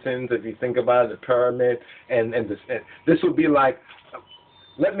mountains. If you think about it, the pyramid and this would be like.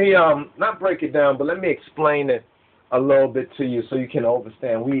 Let me not break it down, but let me explain it a little bit to you so you can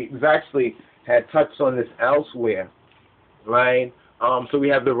understand. We've actually had touched on this elsewhere, right? So we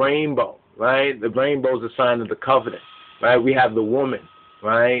have the rainbow, right? The rainbow is a sign of the covenant, right? We have the woman,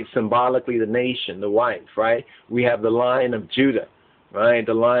 right? Symbolically the nation, the wife, right? We have the Lion of Judah, right?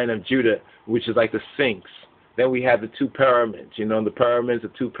 The Lion of Judah, which is like the Sphinx. Then we have the two pyramids, the pyramids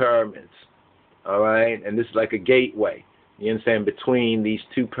are two pyramids, all right? And this is like a gateway, you understand, between these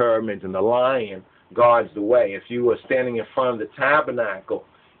two pyramids, and the lion guards the way. If you were standing in front of the tabernacle,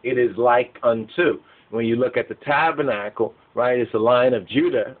 it is like unto. When you look at the tabernacle, right, it's the Lion of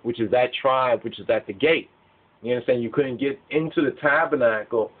Judah, which is that tribe, which is at the gate. You understand? You couldn't get into the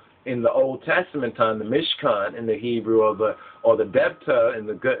tabernacle in the Old Testament time, the Mishkan in the Hebrew, or the Bebta in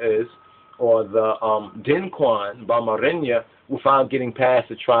the Ge'ez, or the Dinquan, Bamarinya, without getting past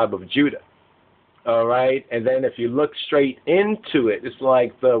the tribe of Judah. All right? And then if you look straight into it, it's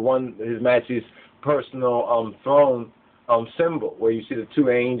like the one, His Majesty's personal throne symbol, where you see the two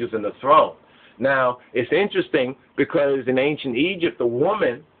angels in the throne. Now, it's interesting because in ancient Egypt, the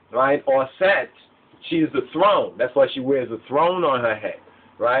woman, right, or Set, she's the throne. That's why she wears a throne on her head,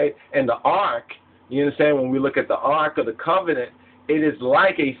 right? And the ark, You understand? When we look at the Ark of the Covenant, it is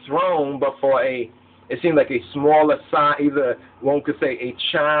like a throne, but it seems like a smaller size, either one could say a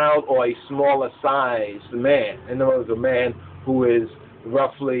child or a smaller sized man. In other words, a man who is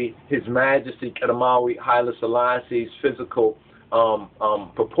roughly His Majesty Kedamawi Haile Selassie's physical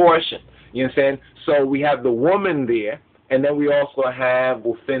proportion. You understand? So we have the woman there, and then we also have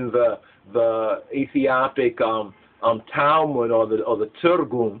within the Ethiopic Talmud or the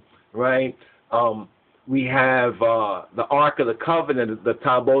Turgum, right? We have the Ark of the Covenant, the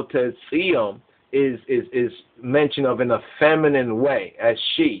Tabot Tzion, is mentioned of in a feminine way as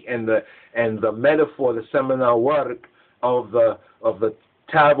she, and the metaphor, the seminal work of the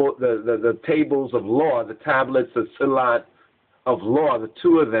tables of law, the tablets of Silat of law, the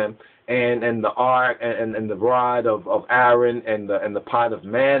two of them, and the ark and the rod of Aaron and the pot of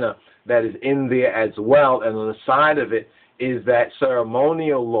manna that is in there as well, and on the side of it is that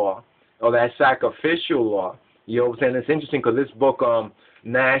ceremonial law or that sacrificial law. You know what I'm saying? It's interesting because this book,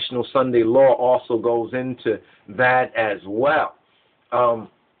 National Sunday Law, also goes into that as well.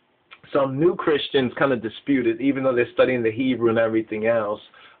 Some new Christians kind of dispute it, even though they're studying the Hebrew and everything else,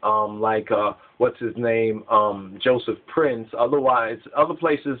 like what's his name, Joseph Prince. Otherwise, other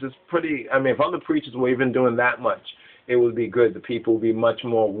places it's pretty. I mean, if other preachers were even doing that much, it would be good. The people would be much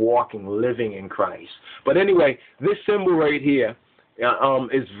more walking, living in Christ. But anyway, this symbol right here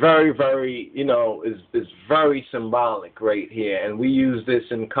is very, very, is very symbolic right here. And we use this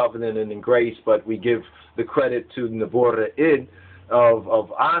in covenant and in grace, but we give the credit to Nabora Id of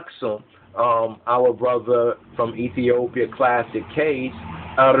Aksum, our brother from Ethiopia, classic case,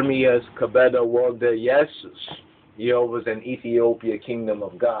 Armias Kabeda Wolde Jesus. Was an Ethiopia kingdom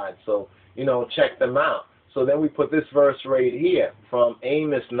of God. So, check them out. So then we put this verse right here from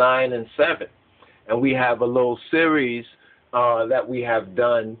Amos 9 and 7. And we have a little series that we have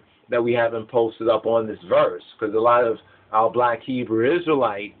done that we haven't posted up on this verse, because a lot of our black Hebrew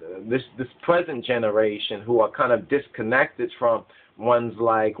Israelite, this present generation, who are kind of disconnected from ones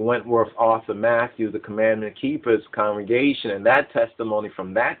like Wentworth, Arthur, Matthew, the Commandment Keepers congregation, and that testimony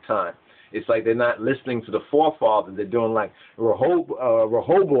from that time. It's like they're not listening to the forefathers. They're doing like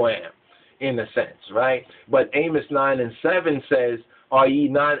Rehoboam in a sense, right? But Amos 9 and 7 says, "Are ye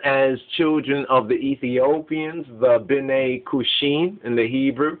not as children of the Ethiopians, the B'nai Kushin in the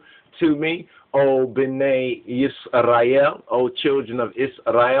Hebrew, to me, O B'nai Yisrael, O children of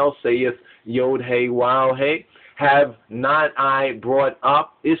Israel, saith Yod He Waw He, have not I brought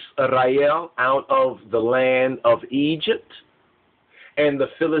up Israel out of the land of Egypt, and the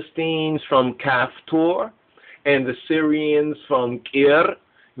Philistines from Kaftor, and the Syrians from Kir,"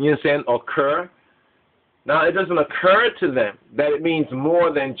 you understand, or Ker. Now, it doesn't occur to them that it means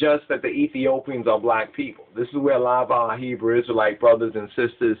more than just that the Ethiopians are black people. This is where a lot of our Hebrew Israelite brothers and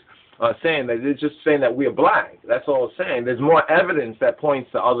sisters are saying that they're just saying that we're black. That's all it's saying. There's more evidence that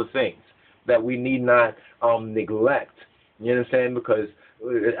points to other things that we need not neglect. You understand? Because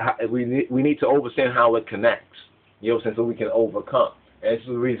we need to understand how it connects. You know what I'm saying? So we can overcome. And this is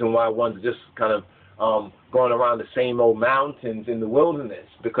the reason why one's just kind of going around the same old mountains in the wilderness,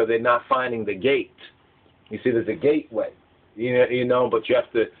 because they're not finding the gate. You see, there's a gateway, but you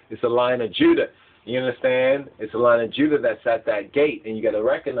have to, it's a line of Judah. You understand? It's a line of Judah that's at that gate, and you got to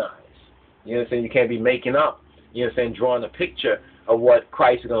recognize. You understand? You can't be making up, drawing a picture of what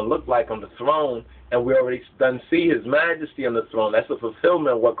Christ is going to look like on the throne, and we already done see His Majesty on the throne. That's a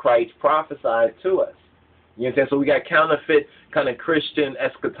fulfillment of what Christ prophesied to us. You understand? So we got counterfeit kind of Christian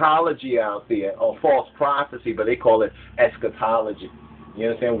eschatology out there, or false prophecy, but they call it eschatology. You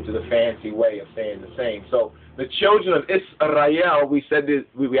understand? Which is a fancy way of saying the same. So the children of Israel, we said this,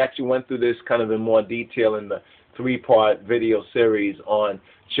 we actually went through this kind of in more detail in the 3-part video series on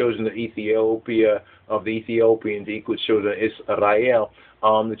children of Ethiopia, of the Ethiopians equal children of Israel.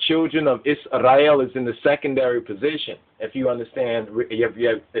 The children of Israel is in the secondary position, if you understand,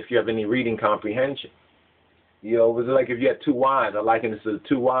 if you have any reading comprehension. It was like if you had 2 wives. I liken this to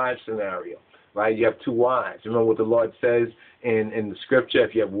the 2-wives scenario. Right, you have 2 wives. Remember what the Lord says in the scripture?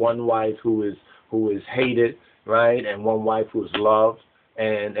 If you have one wife who is hated, right, and one wife who is loved,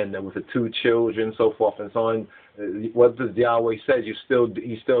 and then with the 2 children, so forth and so on. What does Yahweh say? He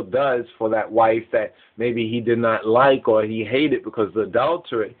still does for that wife that maybe he did not like or he hated because of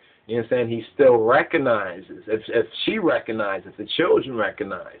adultery. You understand? He still recognizes. If she recognizes, if the children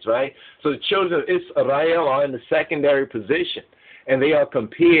recognize, right? So the children of Israel are in the secondary position. And they are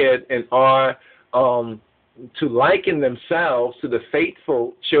compared and are to liken themselves to the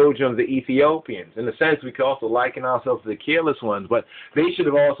faithful children of the Ethiopians. In a sense, we could also liken ourselves to the careless ones, but they should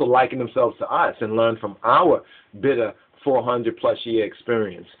have also likened themselves to us and learned from our bitter 400 plus year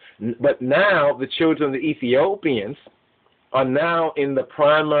experience. But now the children of the Ethiopians are now in the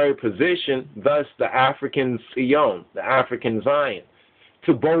primary position, thus the African Zion, the African Zion,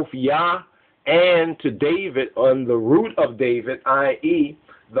 to both Yah and to David, on the root of David, i.e.,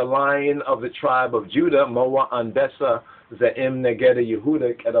 the lion of the tribe of Judah, Moa Andesa Ze'im Negeda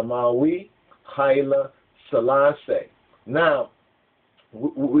Yehuda Kedamawi HAILE SELASSIE. Now,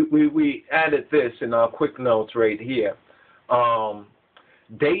 we added this in our quick notes right here.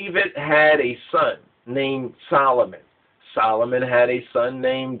 David had a son named Solomon. Solomon had a son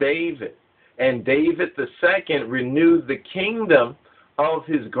named David. And David II renewed the kingdom of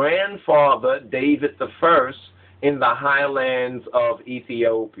his grandfather, David I, in the highlands of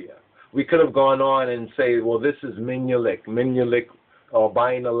Ethiopia. We could have gone on and say, well, this is Menelik or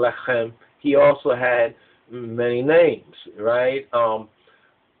Bain Lechem. He also had many names, right?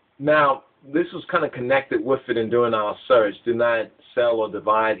 Now, this was kind of connected with it in doing our search. Do not sell or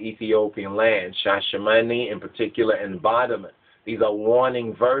divide Ethiopian land. Shashemani in particular embodiment. These are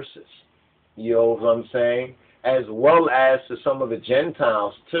warning verses. You know what I'm saying? As well as to some of the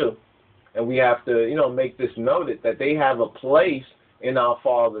Gentiles too. And we have to, make this noted that they have a place in our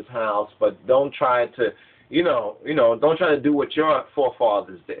Father's house, but don't try to, don't try to do what your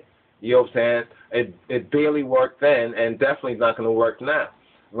forefathers did. You know what I'm saying? It barely worked then, and definitely not going to work now.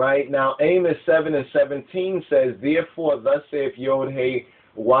 Right? Now, Amos 7:17 says, therefore, thus saith Yod-Heh,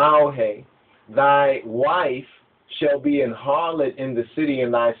 Waw-Heh, thy wife shall be an harlot in the city,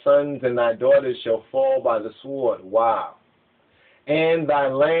 and thy sons and thy daughters shall fall by the sword. Wow. And thy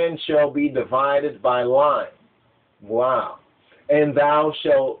land shall be divided by line. Wow. And thou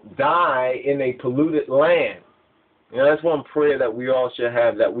shalt die in a polluted land. That's one prayer that we all should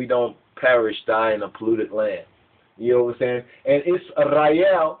have, that we don't perish, die in a polluted land. You know what I'm saying? And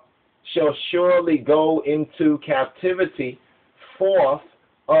Israel shall surely go into captivity forth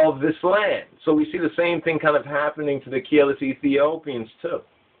of this land. So we see the same thing kind of happening to the careless Ethiopians too,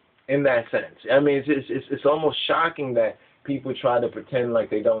 in that sense. I mean, it's almost shocking that people try to pretend like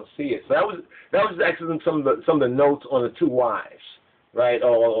they don't see it. So that was actually some of the notes on the two wives, right?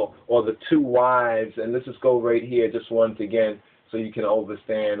 Or the two wives. And let's just go right here just once again so you can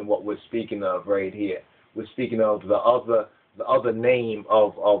understand what we're speaking of right here. We're speaking of the other name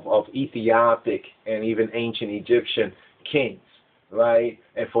of Ethiopic and even ancient Egyptian kings, right?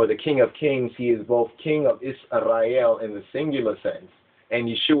 And for the King of Kings, he is both King of Israel in the singular sense, and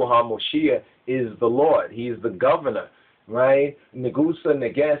Yeshua HaMoshiach is the Lord. He is the governor, right? Negusa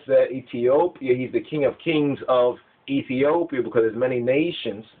Negesa Ethiopia, he's the King of Kings of Ethiopia, because there's many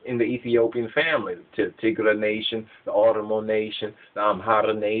nations in the Ethiopian family. The Tigray nation, the Oromo nation, the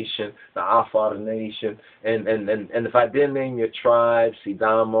Amharic nation, the Afar nation, and if I didn't name your tribes,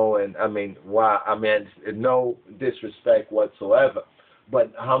 Sidamo, and no disrespect whatsoever,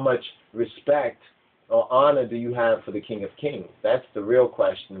 but how much respect or honor do you have for the King of Kings? That's the real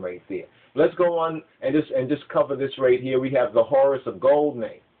question right there. Let's go on and just cover this right here. We have the Horus of Gold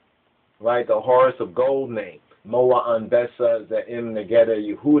name, right? The Horus of Gold name. Moa Andesa Ze'im Negeda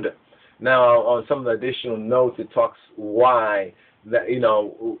Yehuda. Now, on some of the additional notes, it talks why that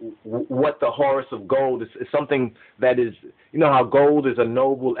what the Horus of Gold is something that is, how gold is a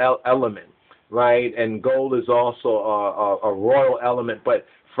noble element, right? And gold is also a royal element. But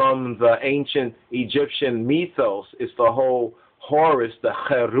from the ancient Egyptian mythos, it's the whole Horus, the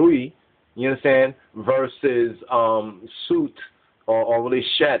Cherui, you understand, versus Sut or really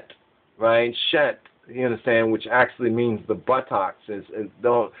Shet, right? Shet. You understand, which actually means the buttocks. In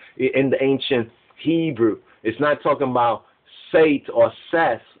the ancient Hebrew, it's not talking about Seth or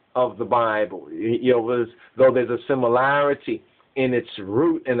Seth of the Bible. Though there's a similarity in its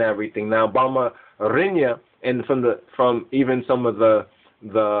root and everything. Now, Bama Rinya, and from even some of the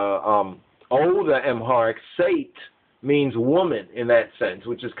older Amharic, Seth means woman in that sense,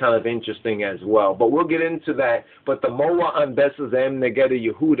 which is kind of interesting as well. But we'll get into that. But the Moa Andesa Ze'im Negeda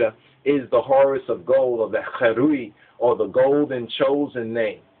Yehuda is the Horus of Gold, or the Cherui, or the golden chosen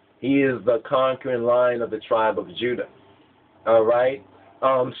name. He is the conquering lion of the tribe of Judah. All right?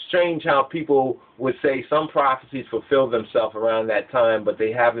 Strange how people would say some prophecies fulfill themselves around that time, but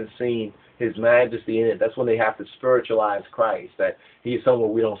they haven't seen His Majesty in it. That's when they have to spiritualize Christ, that He is somewhere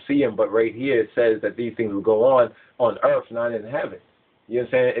we don't see Him. But right here it says that these things will go on earth, not in heaven. You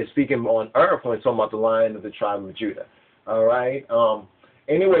understand? It's speaking on earth when it's talking about the lion of the tribe of Judah. All right?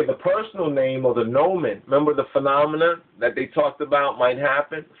 Anyway, the personal name, or the nomen, remember the phenomena that they talked about might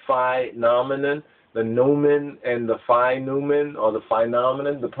happen? Phenomenon, the nomen and the phenomenon, or the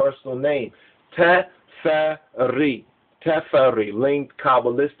phenomenon, the personal name. Teferi, linked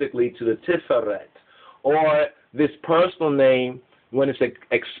Kabbalistically to the Tiferet, or this personal name, when it's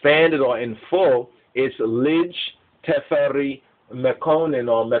expanded or in full, it's Lij Teferi Mekonnen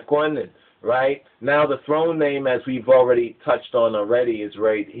or Mekonnen, right? Now the throne name, as we've already touched on already, is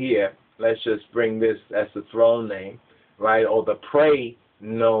right here. Let's just bring this as the throne name, right? Or the pray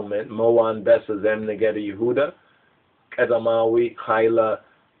nomen, Moan Besa Zem Negeda Yehuda, Kedamawi HAILE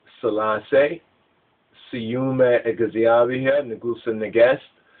SELASSIE, Siyume Egaziavia, Negusa Negest,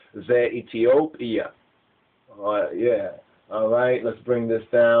 Ze Ethiopia. Yeah. All right, let's bring this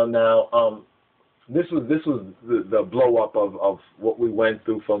down now. This was the blow up of what we went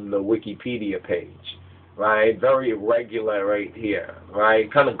through from the Wikipedia page, right? Very irregular right here,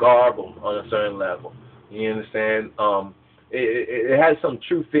 right? Kind of garbled on a certain level. You understand? It has some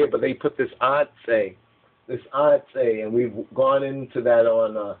truth there, but they put this odd say, and we've gone into that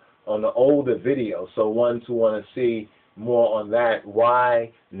on the older video. So ones who want to see more on that,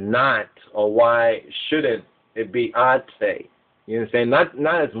 why not or why shouldn't it be odd say? You understand?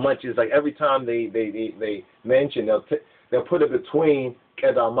 Not as much as like every time they mention, they'll put it between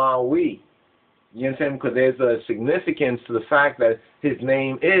Kedamawi. You understand? Because there's a significance to the fact that his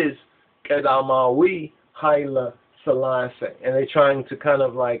name is Kedamawi HAILE Selassie, and they're trying to kind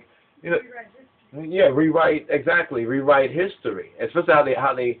of like, you know, rewrite history, especially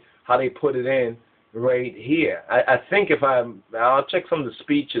how they put it in right here. I think I'll check some of the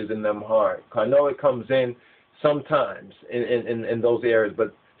speeches in them hard. I know it comes in sometimes in those areas,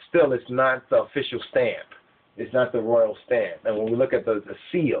 but still it's not the official stamp. It's not the royal stamp. And when we look at the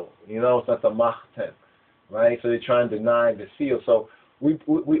seal, you know, it's not the Mahtem, right? So they're trying to deny the seal. So we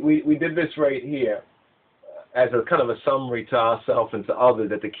did this right here as a kind of a summary to ourselves and to others,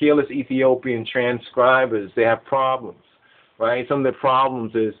 that the careless Ethiopian transcribers, they have problems, right? Some of the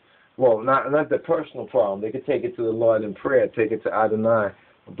problems is, well, not the personal problem. They could take it to the Lord in prayer, take it to Adonai,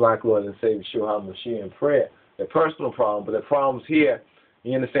 the Black Lord and Savior, Yeshua HaMashiach, in prayer. The personal problem, but the problems here,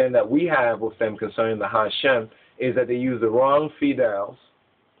 you understand, that we have with them concerning the Hashem, is that they use the wrong fidels,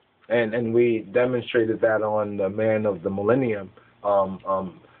 and we demonstrated that on the Man of the Millennium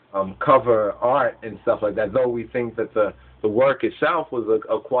cover art and stuff like that, though we think that the work itself was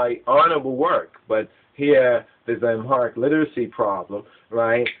a quite honorable work. But here there's an Amharic literacy problem,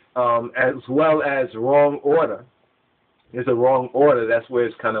 right, as well as wrong order. There's a wrong order. That's where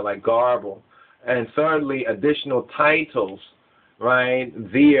it's kind of like garbled. And thirdly, additional titles, right,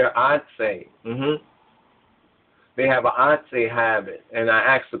 via Atse. They have an Atse habit. And I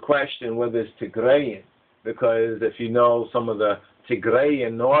asked the question whether it's Tigrayan, because if you know, some of the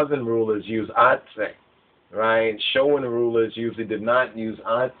Tigrayan northern rulers use Atse, right? Showan rulers usually did not use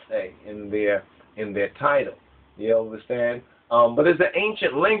Atse in their title. You understand? But there's an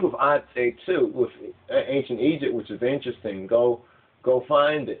ancient link with Atse too, with ancient Egypt, which is interesting. Go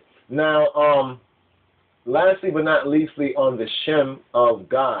find it. Now, lastly but not leastly, on the Shem of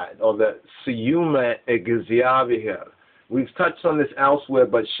God, or the Siyume Egaziavia. We've touched on this elsewhere,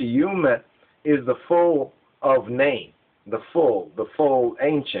 but Shiyume is the full of name, the full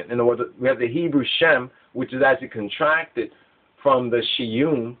ancient. In other words, we have the Hebrew Shem, which is actually contracted from the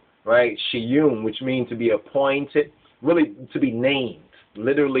Shiyum, right? Shiyum, which means to be appointed, really to be named.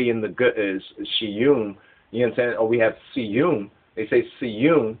 Literally in the good is Shiyum. You understand? Or we have Siyum. They say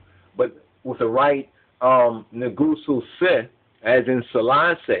Siyum, but with the right Negusu Se, as in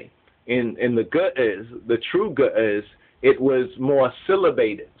Selassie, in the good is, the true good is, it was more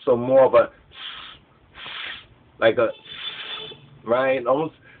syllabated, so more of a, like a, right,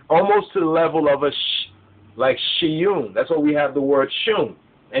 almost to the level of a, like Shiyum. That's why we have the word Shum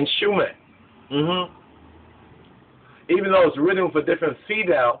and Shume. Even though it's written with a different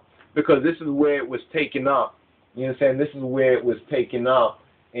fidel, because this is where it was taken up. You understand? This is where it was taken up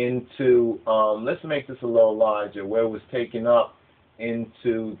into, let's make this a little larger, where it was taken up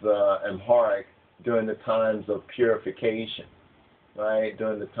into the Amharic during the times of purification, right?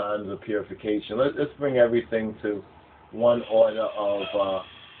 During the times of purification. Let's bring everything to one order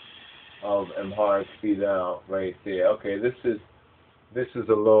of Amharic fidel right there. Okay, this is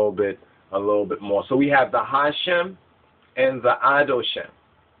a little bit more. So we have the Hashem and the Adoshem.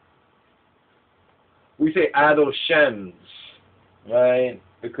 We say Adoshems, right?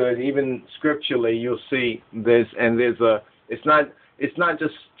 Because even scripturally you'll see this, and it's not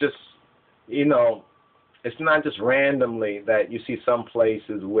just you know, it's not just randomly that you see some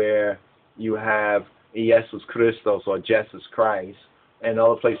places where you have Jesus Christos or Jesus Christ, and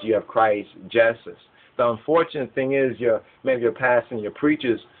other places you have Christ Jesus. The unfortunate thing is maybe your pastors and your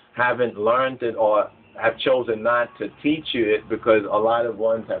preachers haven't learned it, or have chosen not to teach you it, because a lot of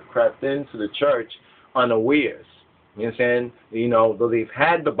ones have crept into the church unawares. You understand? You know, though they've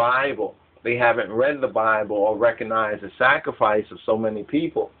had the Bible, they haven't read the Bible or recognized the sacrifice of so many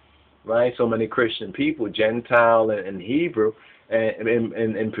people, right? So many Christian people, Gentile and Hebrew,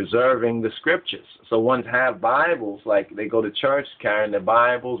 in preserving the scriptures. So ones have Bibles, like they go to church carrying their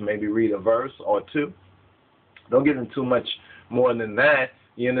Bibles, maybe read a verse or two. Don't give them too much more than that,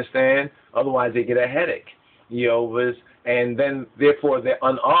 you understand? Otherwise they get a headache, and then therefore they're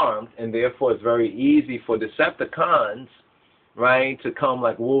unarmed, and therefore it's very easy for Decepticons, right, to come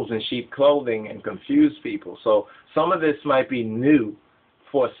like wolves in sheep clothing and confuse people. So some of this might be new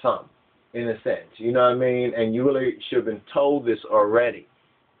for some, in a sense, you know what I mean? And you really should have been told this already,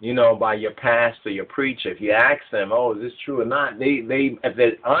 by your pastor, your preacher. If you ask them, oh, is this true or not, they if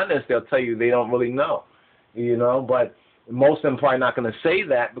they're honest, they'll tell you they don't really know, but most of them probably not going to say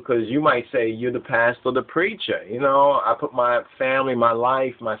that, because you might say you're the pastor or the preacher. I put my family, my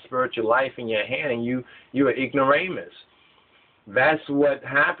life, my spiritual life in your hand, and you're an ignoramus. That's what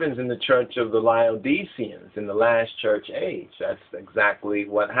happens in the church of the Laodiceans in the last church age. That's exactly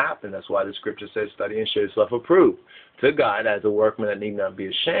what happened. That's why the scripture says, study and show yourself approved to God as a workman that need not be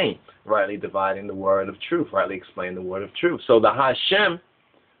ashamed, rightly dividing the word of truth, rightly explaining the word of truth. So the Hashem,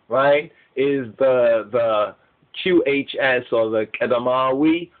 right, is the QHS, or the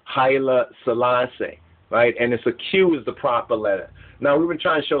Kedamawi HAILE Selassie, right? And it's a Q is the proper letter. Now, we've been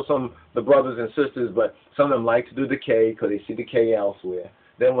trying to show the brothers and sisters, but some of them like to do the K because they see the K elsewhere.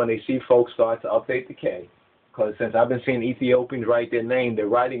 Then when they see folks start to update the K, because since I've been seeing Ethiopians write their name, they're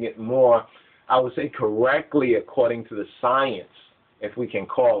writing it more, I would say, correctly according to the science, if we can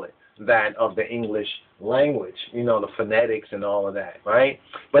call it that, of the English language, the phonetics and all of that, right?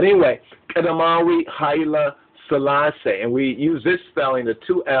 But anyway, Kedamawi HAILE Selassie, and we use this spelling. The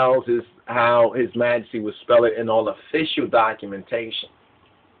two L's is how His Majesty would spell it in all official documentation.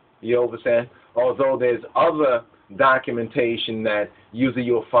 You understand? Although there's other documentation that usually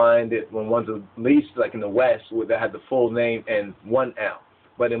you'll find it when one's at least like in the West, where they have the full name and one L.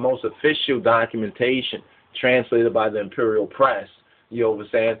 But in most official documentation translated by the imperial press, you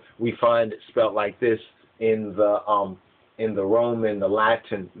understand, we find it spelled like this in the Roman, the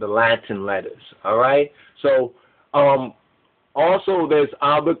Latin letters. All right. So also there's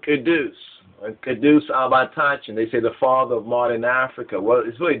Abba Kadus Abatachin. They say the father of modern Africa. Well,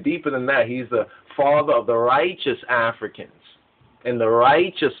 it's really deeper than that. He's the father of the righteous Africans and the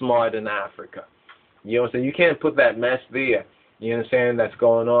righteous modern Africa. You understand? You can't put that mess there. You understand? That's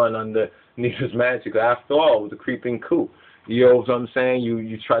going on under His Majesty. After all, it was a creeping coup. You know what I'm saying?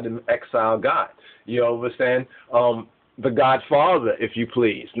 You try to exile God. You understand? The Godfather, if you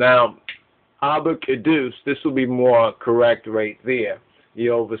please. Now, Abba Kadus, this will be more correct right there.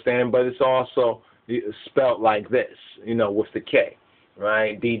 You understand? But it's also spelt like this, with the K,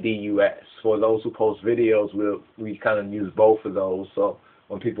 right? DDUS. For those who post videos, we kind of use both of those. So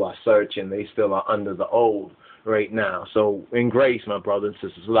when people are searching, they still are under the old right now. So in grace, my brothers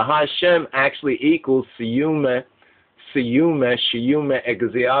and sisters. So the Hashem actually equals Siyume,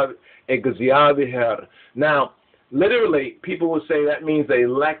 Egziabiher. Now, literally, people will say that means the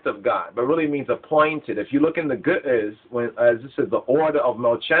elect of God, but really means appointed. If you look in the Ge'ez, as this is the order of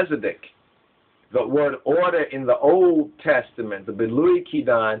Melchizedek, the word order in the Old Testament, the Belui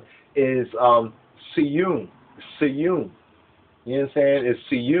Kidan, is Siyum. You know what I'm saying? It's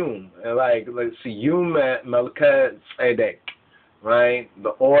Siyum, like Siyum Melchizedek, right?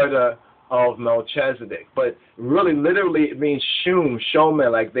 The order of Melchizedek. But really, literally, it means Shomer,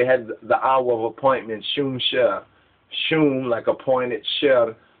 like they had the hour of appointment, Shur. Shum, like appointed,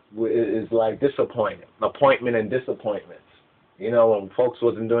 Shur is like disappointed, appointment and disappointments. When folks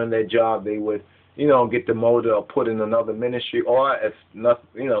wasn't doing their job, they would, get demoted or put in another ministry, or if not,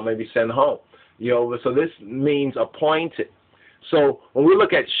 maybe sent home. So this means appointed. So when we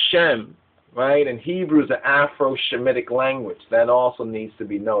look at Shem, right, and Hebrew is an Afro-Shemitic language. That also needs to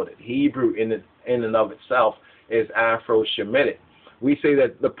be noted. Hebrew in and of itself is Afro-Shemitic. We say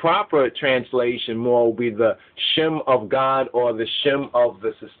that the proper translation more will be the Shem of God or the Shem of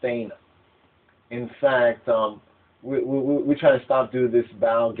the Sustainer. In fact, we try to stop doing this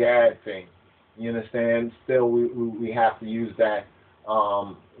Baal-Gad thing. You understand? Still, we have to use that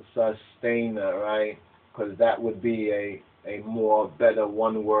Sustainer, right? Because that would be a more better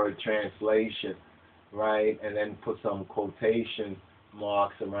one-word translation, right? And then put some quotation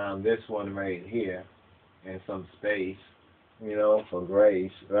marks around this one right here and some space, for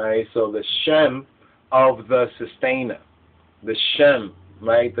grace, right? So the Shem of the Sustainer, the Shem,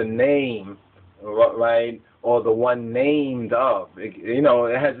 right? The name, right? Or the one named of.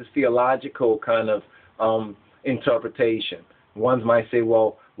 It has this theological kind of interpretation. Ones might say,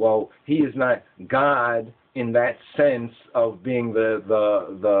 well, he is not God in that sense of being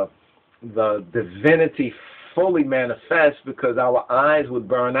the the divinity fully manifest because our eyes would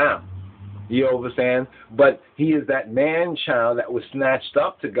burn out. You understand? But he is that man-child that was snatched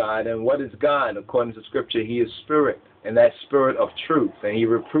up to God. And what is God? According to Scripture, he is spirit, and that spirit of truth. And he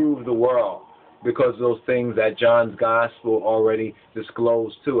reproved the world because of those things that John's Gospel already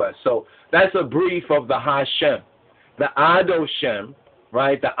disclosed to us. So that's a brief of the Hashem. The Adoshem,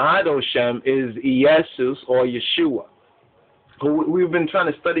 right? The Adoshem is Jesus or Yeshua. We've been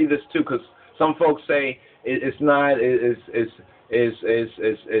trying to study this too, because some folks say it's not. It's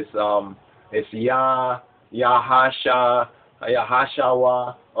Yahasha,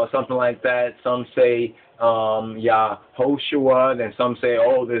 Yahashawa, or something like that. Some say Yahoshua, and some say,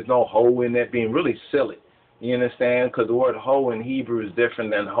 oh, there's no ho in it, being really silly. You understand? Because the word ho in Hebrew is different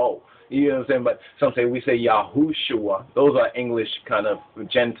than ho. You know what I'm saying? But some say we say Yahushua. Those are English kind of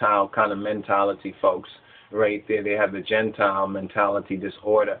Gentile kind of mentality folks. Right there, they have the Gentile mentality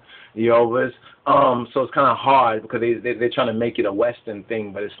disorder. You know, so it's kind of hard because they're trying to make it a Western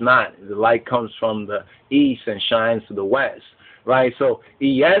thing, but it's not. The light comes from the east and shines to the west, right? So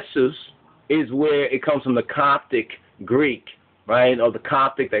Iesus is where it comes from the Coptic Greek, right, or the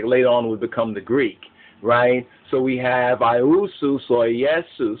Coptic that later on would become the Greek, right? So we have Iusus or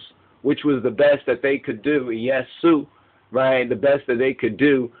Iesus, which was the best that they could do, Iesu, right, the best that they could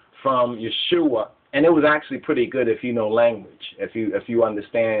do from Yeshua. And it was actually pretty good if you know language, if you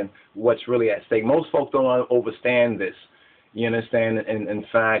understand what's really at stake. Most folks don't understand this. You understand? In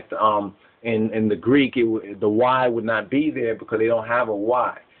fact, in the Greek, the Y would not be there because they don't have a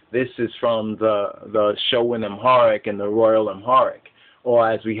Y. This is from the Showan Amharic and the Royal Amharic. Or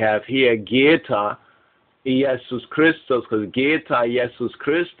as we have here, Geta, Jesus Christos, because Geta, Jesus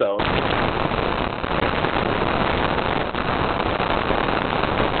Christos.